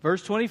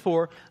 Verse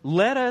 24,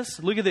 let us,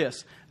 look at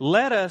this,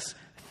 let us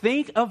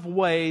think of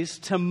ways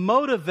to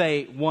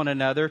motivate one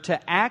another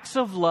to acts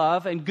of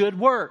love and good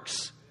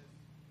works.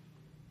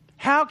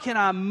 How can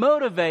I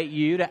motivate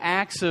you to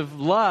acts of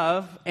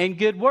love and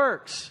good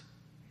works?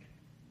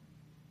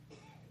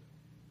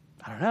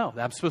 I don't know.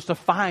 I'm supposed to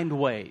find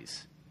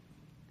ways.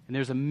 And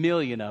there's a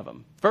million of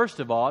them. First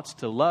of all, it's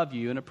to love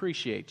you and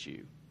appreciate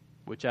you,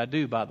 which I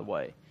do, by the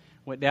way.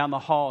 Went down the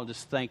hall and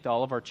just thanked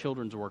all of our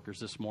children's workers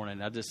this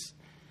morning. I just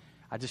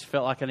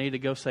felt like I needed to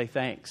go say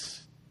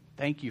thanks.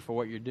 Thank you for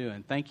what you're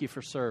doing. Thank you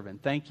for serving.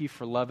 Thank you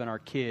for loving our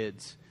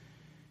kids.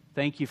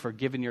 Thank you for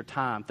giving your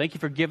time. Thank you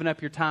for giving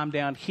up your time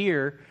down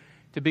here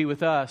to be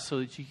with us so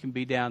that you can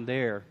be down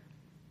there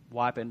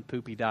wiping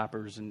poopy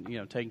diapers and,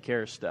 taking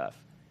care of stuff.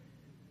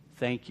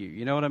 Thank you.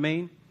 You know what I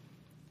mean?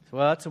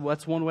 Well,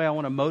 that's one way I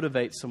want to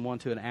motivate someone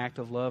to an act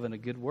of love and a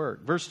good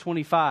work. Verse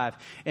 25,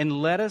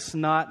 and let us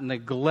not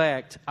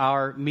neglect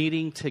our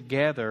meeting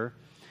together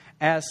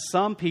as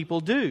some people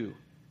do,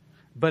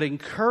 but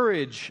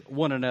encourage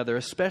one another,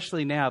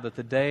 especially now that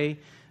the day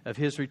of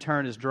His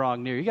return is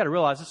drawing near. You got to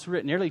realize this was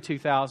written nearly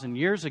 2,000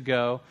 years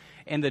ago,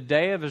 and the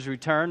day of His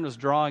return was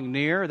drawing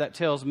near. That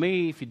tells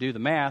me, if you do the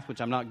math,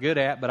 which I'm not good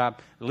at, but I at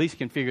least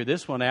can figure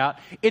this one out,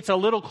 it's a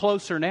little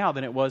closer now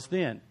than it was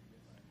then.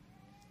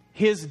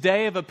 His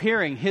day of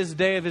appearing, His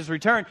day of His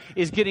return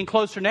is getting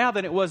closer now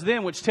than it was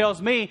then, which tells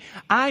me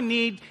I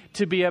need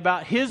to be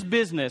about His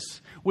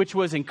business, which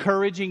was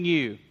encouraging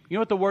you. You know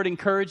what the word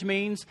encourage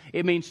means?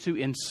 It means to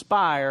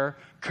inspire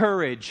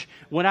courage.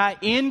 When I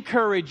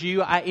encourage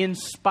you, I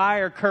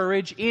inspire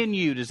courage in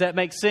you. Does that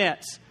make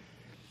sense?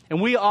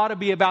 And we ought to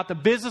be about the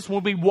business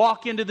when we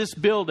walk into this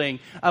building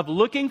of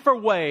looking for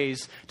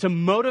ways to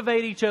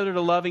motivate each other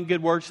to loving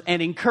good works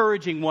and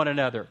encouraging one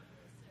another.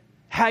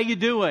 How you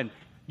doing?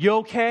 You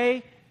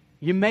okay?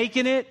 You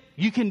making it?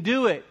 You can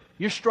do it.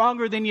 You're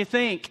stronger than you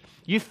think.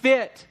 You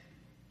fit.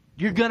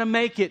 You're going to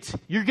make it.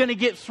 You're going to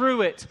get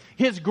through it.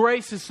 His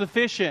grace is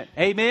sufficient.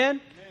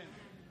 Amen?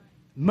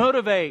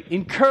 Motivate,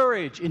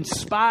 encourage,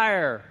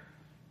 inspire.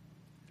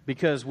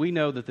 Because we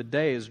know that the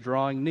day is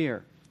drawing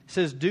near. It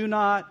says, do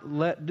not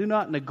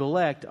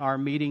neglect our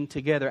meeting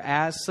together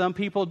as some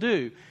people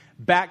do.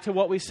 Back to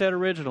what we said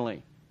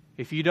originally.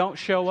 If you don't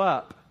show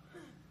up,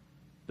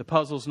 the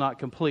puzzle's not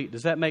complete.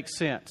 Does that make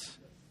sense?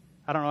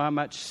 I don't know how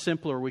much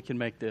simpler we can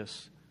make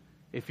this.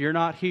 If you're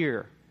not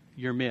here,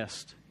 you're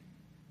missed.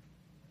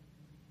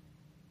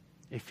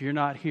 If you're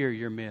not here,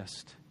 you're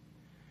missed.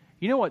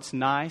 You know what's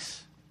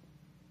nice?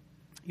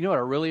 You know what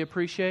I really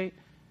appreciate?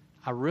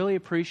 I really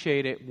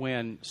appreciate it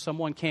when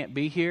someone can't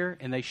be here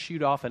and they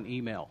shoot off an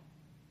email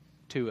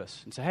to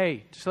us and say,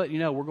 hey, just to let you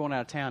know, we're going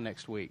out of town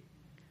next week.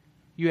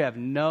 You have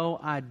no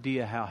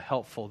idea how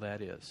helpful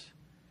that is.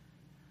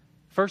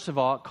 First of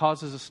all, it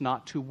causes us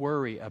not to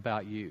worry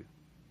about you.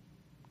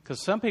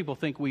 Because some people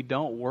think we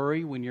don't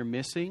worry when you're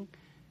missing.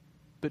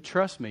 But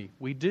trust me,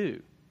 we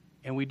do.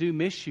 And we do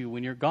miss you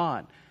when you're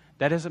gone.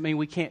 That doesn't mean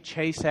we can't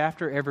chase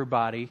after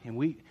everybody.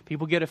 And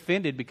people get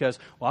offended because,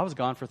 I was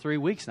gone for 3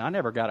 weeks and I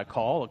never got a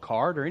call, a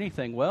card, or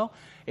anything. Well,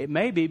 it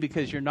may be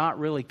because you're not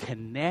really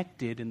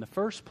connected in the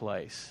first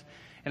place.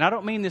 And I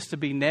don't mean this to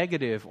be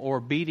negative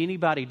or beat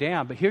anybody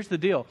down. But here's the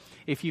deal.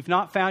 If you've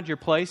not found your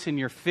place and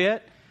you're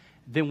fit,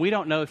 then we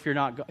don't know if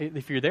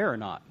you're there or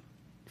not.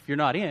 If you're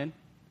not in.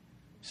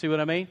 See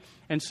what I mean?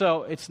 And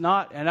so it's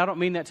not, and I don't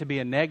mean that to be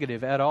a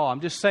negative at all.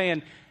 I'm just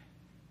saying,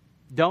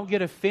 don't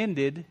get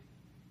offended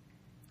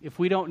if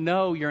we don't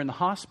know you're in the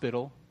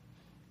hospital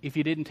if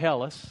you didn't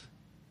tell us.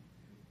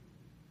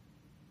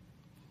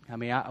 I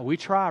mean, we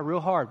try real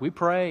hard. We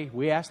pray.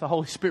 We ask the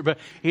Holy Spirit, but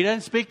He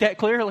doesn't speak that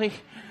clearly.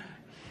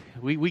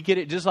 We get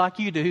it just like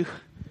you do.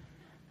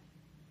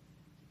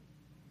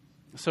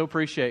 So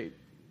appreciate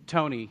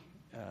Tony.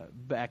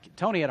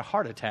 Tony had a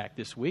heart attack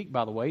this week,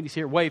 by the way. He's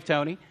here. Wave,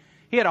 Tony.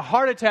 He had a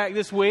heart attack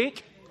this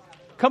week.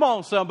 Come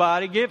on,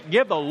 somebody.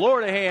 Give the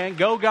Lord a hand.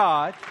 Go,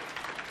 God.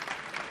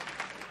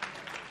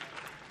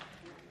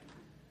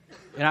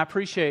 And I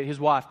appreciate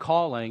his wife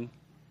calling.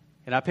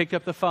 And I picked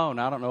up the phone.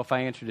 I don't know if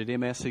I answered at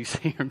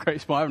MSCC or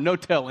Grace Point. I have no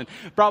telling.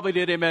 Probably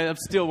did. I'm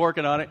still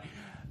working on it.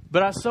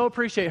 But I so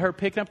appreciate her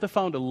picking up the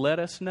phone to let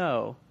us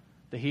know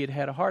that he had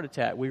had a heart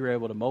attack. We were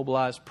able to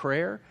mobilize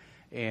prayer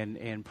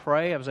and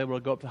pray. I was able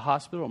to go up to the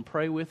hospital and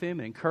pray with him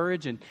and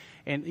encourage. And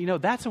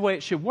that's the way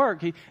it should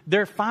work.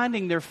 They're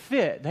finding their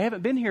fit. They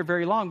haven't been here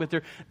very long, but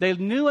they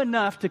knew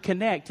enough to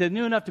connect. They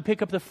knew enough to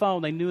pick up the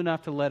phone. They knew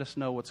enough to let us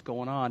know what's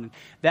going on. And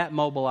that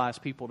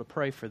mobilized people to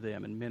pray for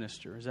them and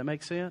minister. Does that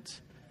make sense?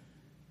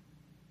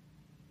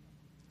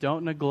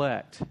 Don't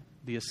neglect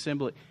the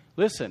assembly.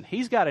 Listen,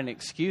 he's got an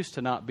excuse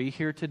to not be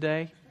here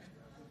today.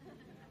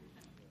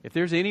 If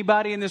there's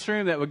anybody in this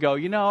room that would go,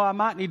 I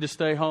might need to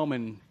stay home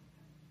and,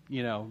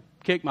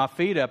 kick my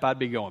feet up, I'd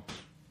be going,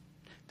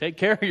 take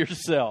care of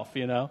yourself,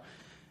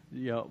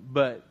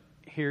 But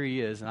here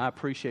he is, and I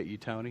appreciate you,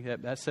 Tony.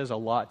 That says a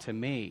lot to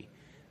me.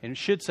 And it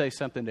should say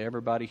something to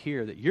everybody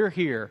here, that you're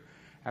here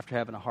after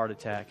having a heart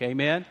attack.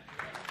 Amen?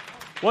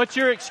 What's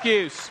your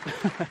excuse?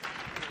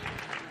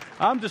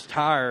 I'm just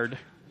tired.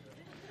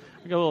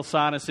 I got a little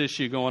sinus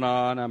issue going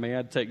on. I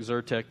had to take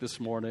Zyrtec this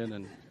morning,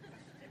 and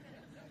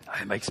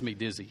it makes me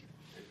dizzy.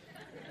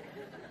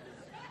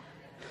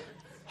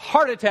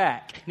 Heart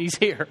attack. He's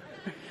here.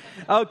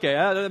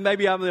 Okay,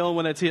 maybe I'm the only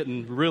one that's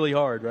hitting really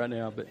hard right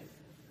now. But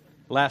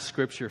last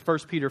scripture, 1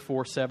 Peter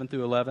 4, 7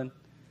 through 11.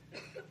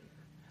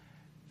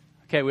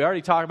 Okay, we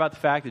already talked about the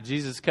fact that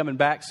Jesus is coming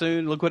back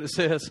soon. Look what it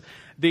says.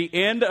 The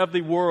end of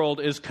the world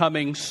is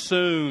coming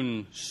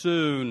soon,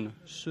 soon,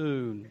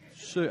 soon,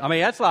 soon.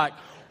 That's like,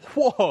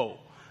 whoa.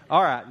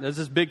 All right, this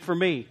is big for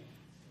me.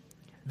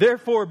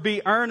 Therefore,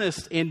 be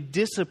earnest and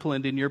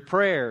disciplined in your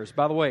prayers.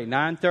 By the way,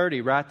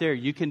 9:30 right there,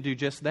 you can do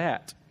just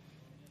that.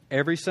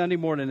 Every Sunday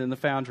morning in the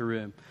Foundry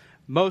Room.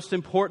 Most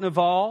important of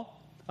all,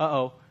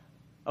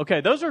 okay,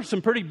 those are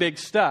some pretty big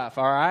stuff,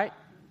 all right?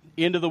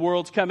 End of the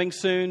world's coming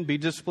soon. Be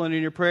disciplined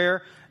in your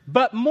prayer.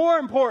 But more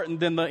important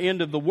than the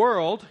end of the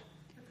world,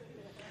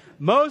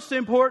 most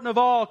important of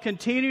all,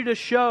 continue to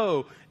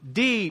show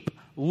deep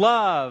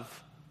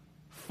love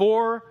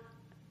for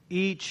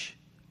each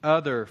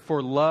other.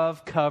 For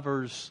love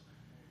covers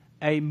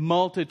a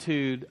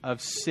multitude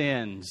of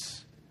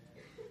sins.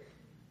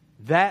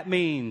 That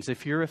means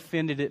if you're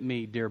offended at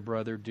me, dear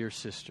brother, dear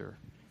sister,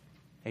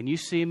 and you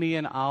see me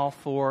in aisle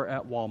 4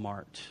 at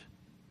Walmart,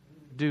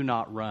 do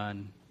not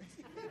run.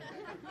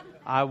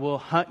 I will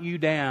hunt you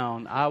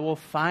down. I will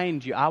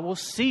find you. I will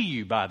see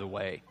you, by the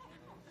way.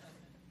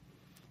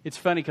 It's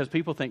funny because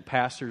people think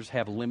pastors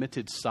have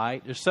limited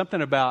sight. There's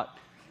something about,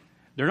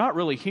 they're not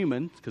really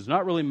human, because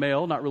not really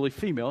male, not really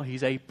female.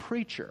 He's a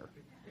preacher.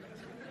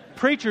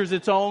 Preacher's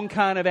its own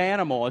kind of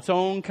animal, its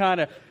own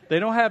kind of, they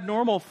don't have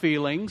normal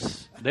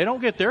feelings. They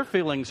don't get their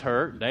feelings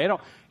hurt.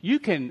 You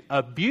can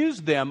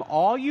abuse them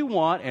all you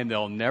want and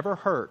they'll never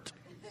hurt.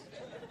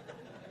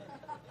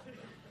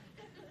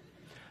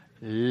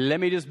 Let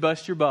me just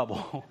bust your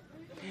bubble.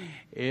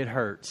 It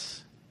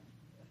hurts.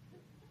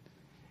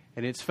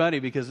 And it's funny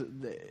because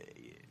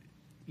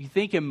you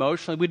think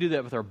emotionally, we do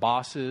that with our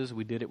bosses,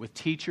 we did it with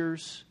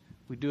teachers,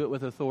 we do it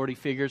with authority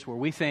figures where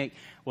we think,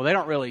 well, they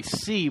don't really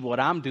see what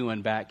I'm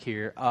doing back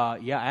here.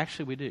 Yeah,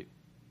 actually we do.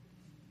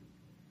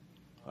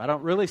 I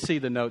don't really see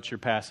the notes you're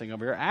passing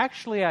over here.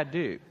 Actually, I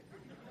do.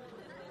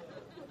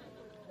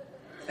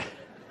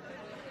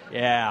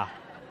 Yeah.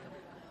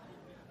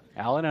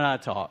 Alan and I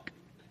talk.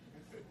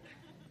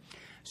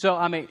 So,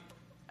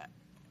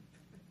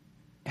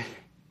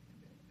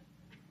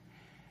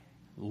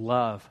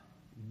 love,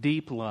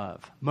 deep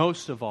love,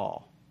 most of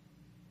all,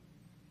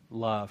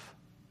 love.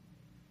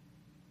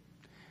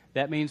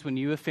 That means when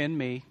you offend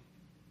me,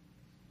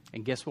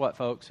 and guess what,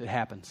 folks? It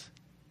happens.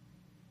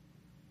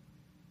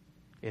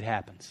 It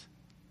happens.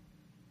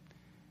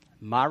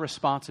 My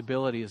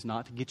responsibility is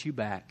not to get you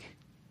back.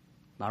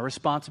 My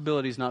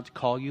responsibility is not to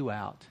call you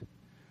out. You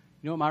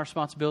know what my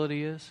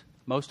responsibility is?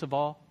 Most of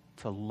all,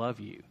 to love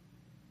you.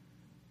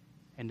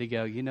 And to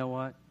go, you know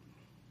what?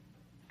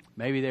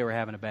 Maybe they were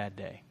having a bad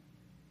day.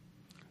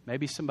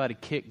 Maybe somebody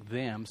kicked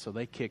them, so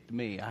they kicked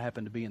me. I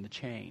happen to be in the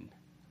chain.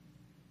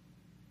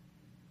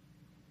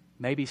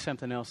 Maybe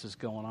something else is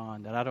going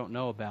on that I don't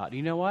know about.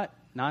 You know what?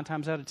 9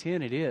 times out of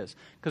 10, it is.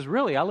 Because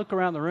really, I look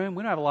around the room,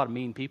 we don't have a lot of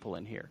mean people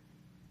in here.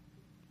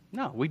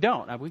 No, we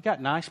don't. We've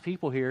got nice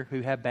people here who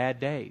have bad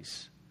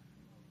days.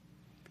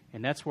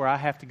 And that's where I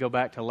have to go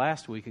back to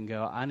last week and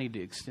go, I need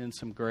to extend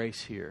some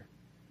grace here.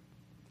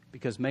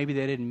 Because maybe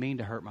they didn't mean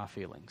to hurt my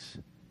feelings.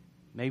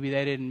 Maybe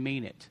they didn't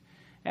mean it.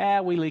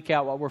 We leak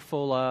out what we're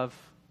full of.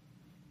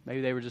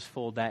 Maybe they were just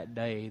full that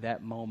day,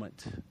 that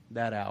moment,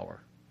 that hour.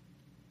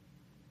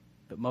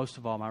 But most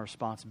of all, my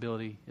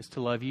responsibility is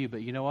to love you.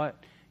 But you know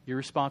what? Your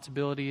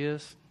responsibility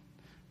is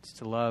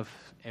to love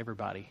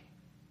everybody.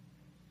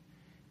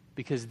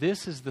 Because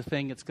this is the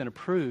thing that's going to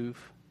prove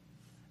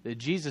that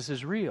Jesus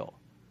is real.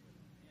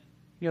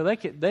 You know,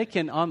 they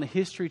can on the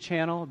History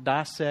Channel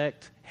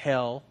dissect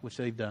hell, which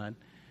they've done.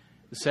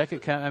 The second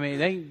coming,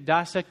 they can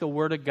dissect the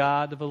Word of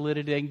God, the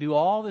validity. They can do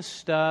all this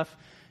stuff,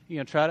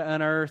 try to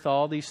unearth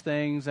all these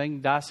things. They can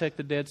dissect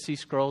the Dead Sea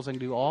Scrolls. They can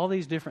do all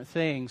these different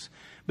things.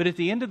 But at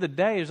the end of the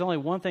day, there's only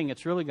one thing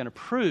that's really going to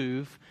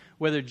prove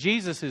whether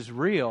Jesus is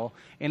real,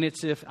 and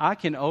it's if I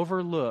can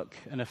overlook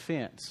an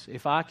offense,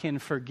 if I can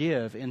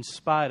forgive in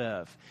spite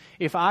of,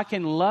 if I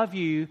can love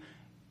you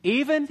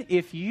even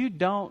if you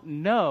don't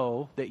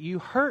know that you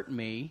hurt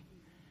me.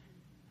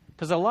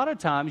 Because a lot of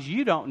times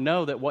you don't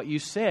know that what you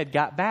said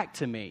got back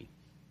to me.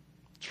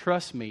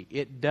 Trust me,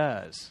 it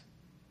does.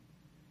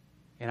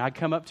 And I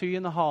come up to you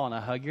in the hall and I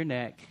hug your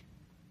neck,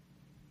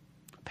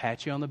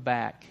 pat you on the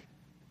back.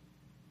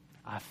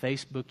 I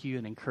Facebook you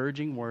an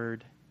encouraging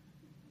word.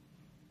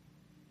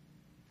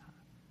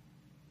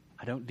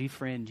 I don't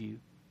defriend you.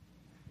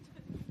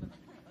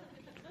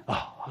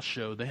 Oh, I'll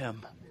show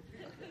them.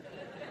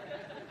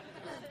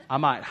 I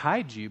might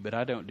hide you, but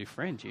I don't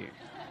defriend you.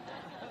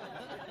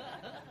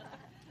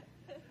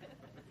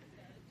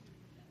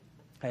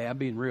 Hey, I'm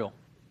being real.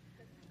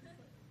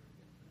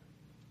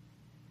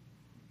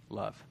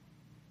 Love.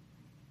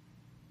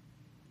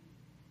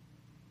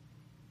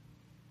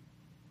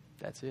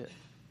 That's it.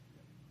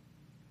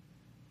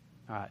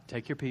 All right,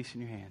 take your piece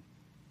in your hand.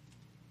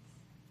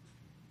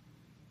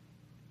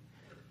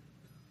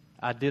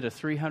 I did a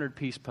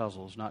 300-piece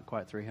puzzle. There's not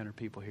quite 300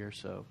 people here,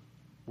 so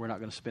we're not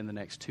going to spend the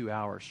next 2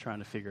 hours trying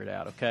to figure it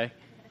out, okay?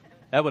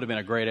 That would have been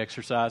a great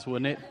exercise,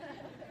 wouldn't it?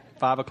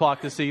 5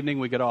 o'clock this evening,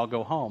 we could all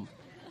go home.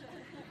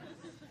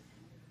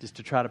 Just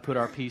to try to put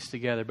our piece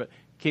together. But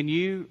can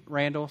you,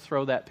 Randall,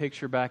 throw that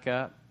picture back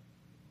up?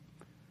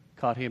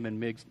 Caught him in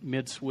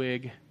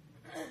mid-swig.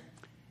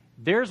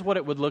 There's what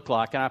it would look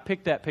like. And I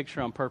picked that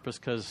picture on purpose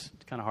because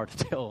it's kind of hard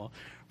to tell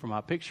from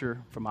my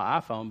picture, from my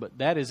iPhone. But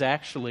that is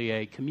actually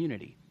a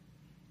community.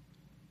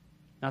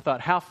 And I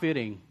thought, how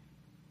fitting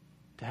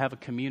to have a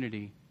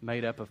community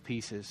made up of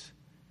pieces.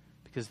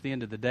 Because at the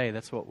end of the day,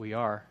 that's what we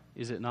are.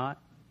 Is it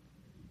not?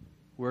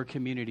 We're a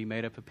community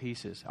made up of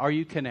pieces. Are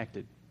you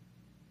connected?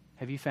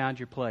 Have you found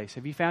your place?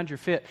 Have you found your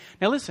fit?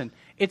 Now listen,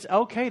 it's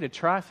okay to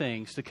try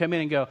things, to come in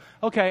and go,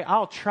 okay,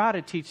 I'll try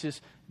to teach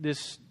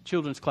this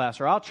children's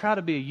class, or I'll try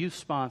to be a youth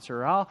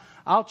sponsor, or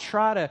I'll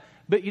try to,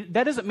 but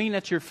that doesn't mean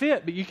that's your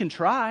fit, but you can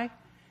try.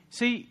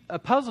 See, a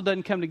puzzle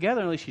doesn't come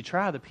together unless you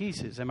try the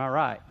pieces, am I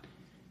right?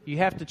 You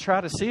have to try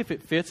to see if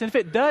it fits, and if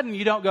it doesn't,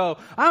 you don't go,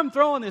 I'm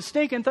throwing this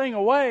stinking thing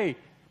away,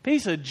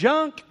 piece of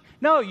junk.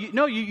 No,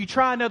 you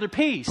try another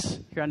piece.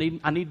 Here, I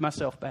need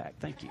myself back.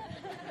 Thank you.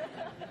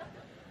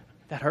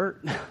 That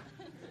hurt.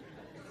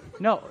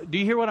 No, do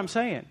you hear what I'm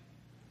saying?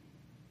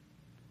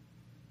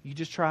 You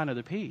just try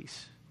another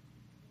piece.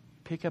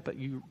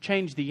 You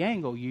change the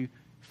angle, you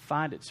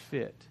find its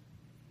fit.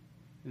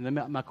 And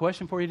then my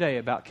question for you today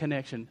about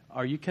connection,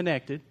 are you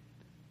connected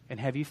and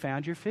have you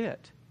found your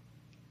fit?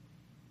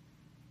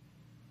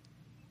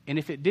 And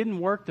if it didn't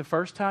work the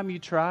first time you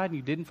tried and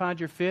you didn't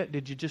find your fit,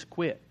 did you just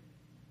quit?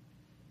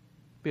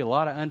 Be a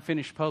lot of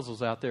unfinished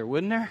puzzles out there,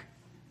 wouldn't there?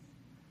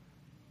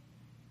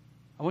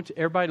 I want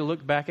everybody to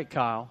look back at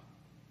Kyle.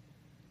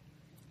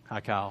 Hi,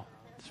 Kyle.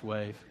 Just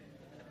wave.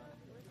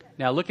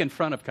 Now look in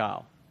front of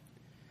Kyle.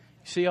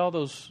 You see all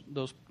those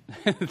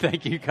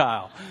thank you,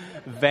 Kyle.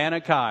 Vanna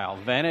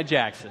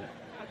Jackson.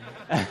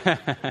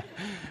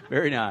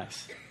 Very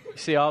nice. You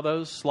see all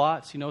those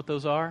slots? You know what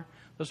those are?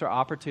 Those are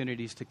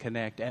opportunities to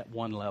connect at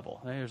one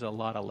level. There's a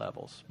lot of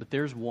levels, but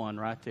there's one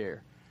right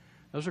there.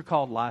 Those are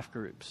called life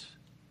groups.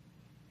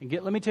 And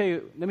let me tell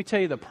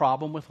you the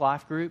problem with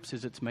life groups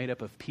is it's made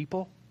up of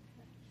people.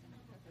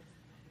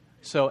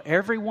 So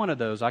every one of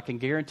those, I can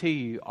guarantee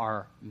you,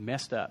 are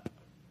messed up.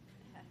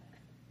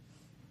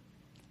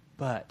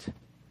 But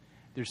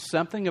there's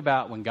something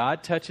about when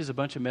God touches a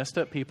bunch of messed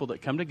up people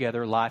that come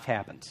together, life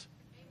happens.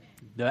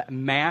 The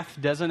math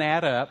doesn't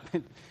add up,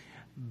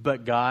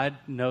 but God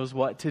knows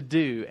what to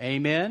do.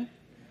 Amen?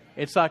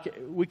 It's like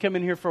we come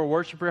in here for a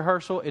worship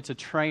rehearsal, it's a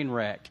train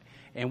wreck.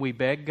 And we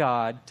beg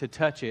God to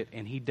touch it,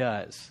 and He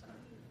does.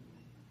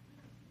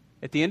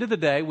 At the end of the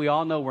day, we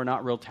all know we're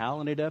not real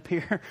talented up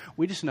here.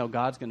 We just know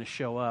God's going to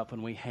show up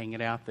when we hang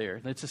it out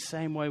there. It's the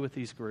same way with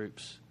these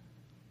groups.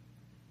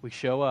 We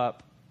show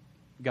up,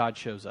 God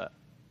shows up.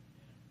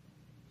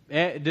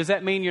 Does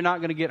that mean you're not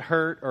going to get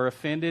hurt or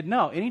offended?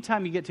 No.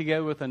 Anytime you get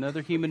together with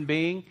another human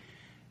being,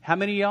 how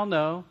many of y'all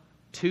know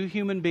 2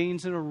 human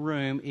beings in a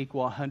room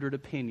equal 100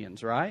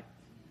 opinions, right?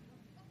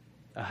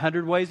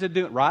 100 ways of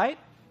doing it, right?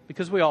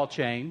 Because we all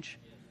change.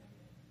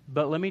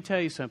 But let me tell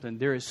you something.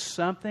 There is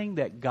something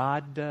that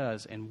God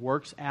does and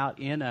works out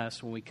in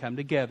us when we come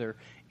together,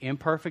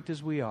 imperfect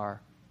as we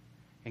are.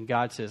 And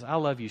God says, I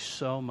love you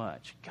so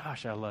much.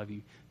 Gosh, I love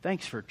you.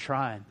 Thanks for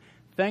trying.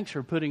 Thanks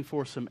for putting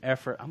forth some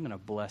effort. I'm going to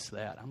bless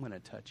that. I'm going to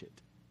touch it.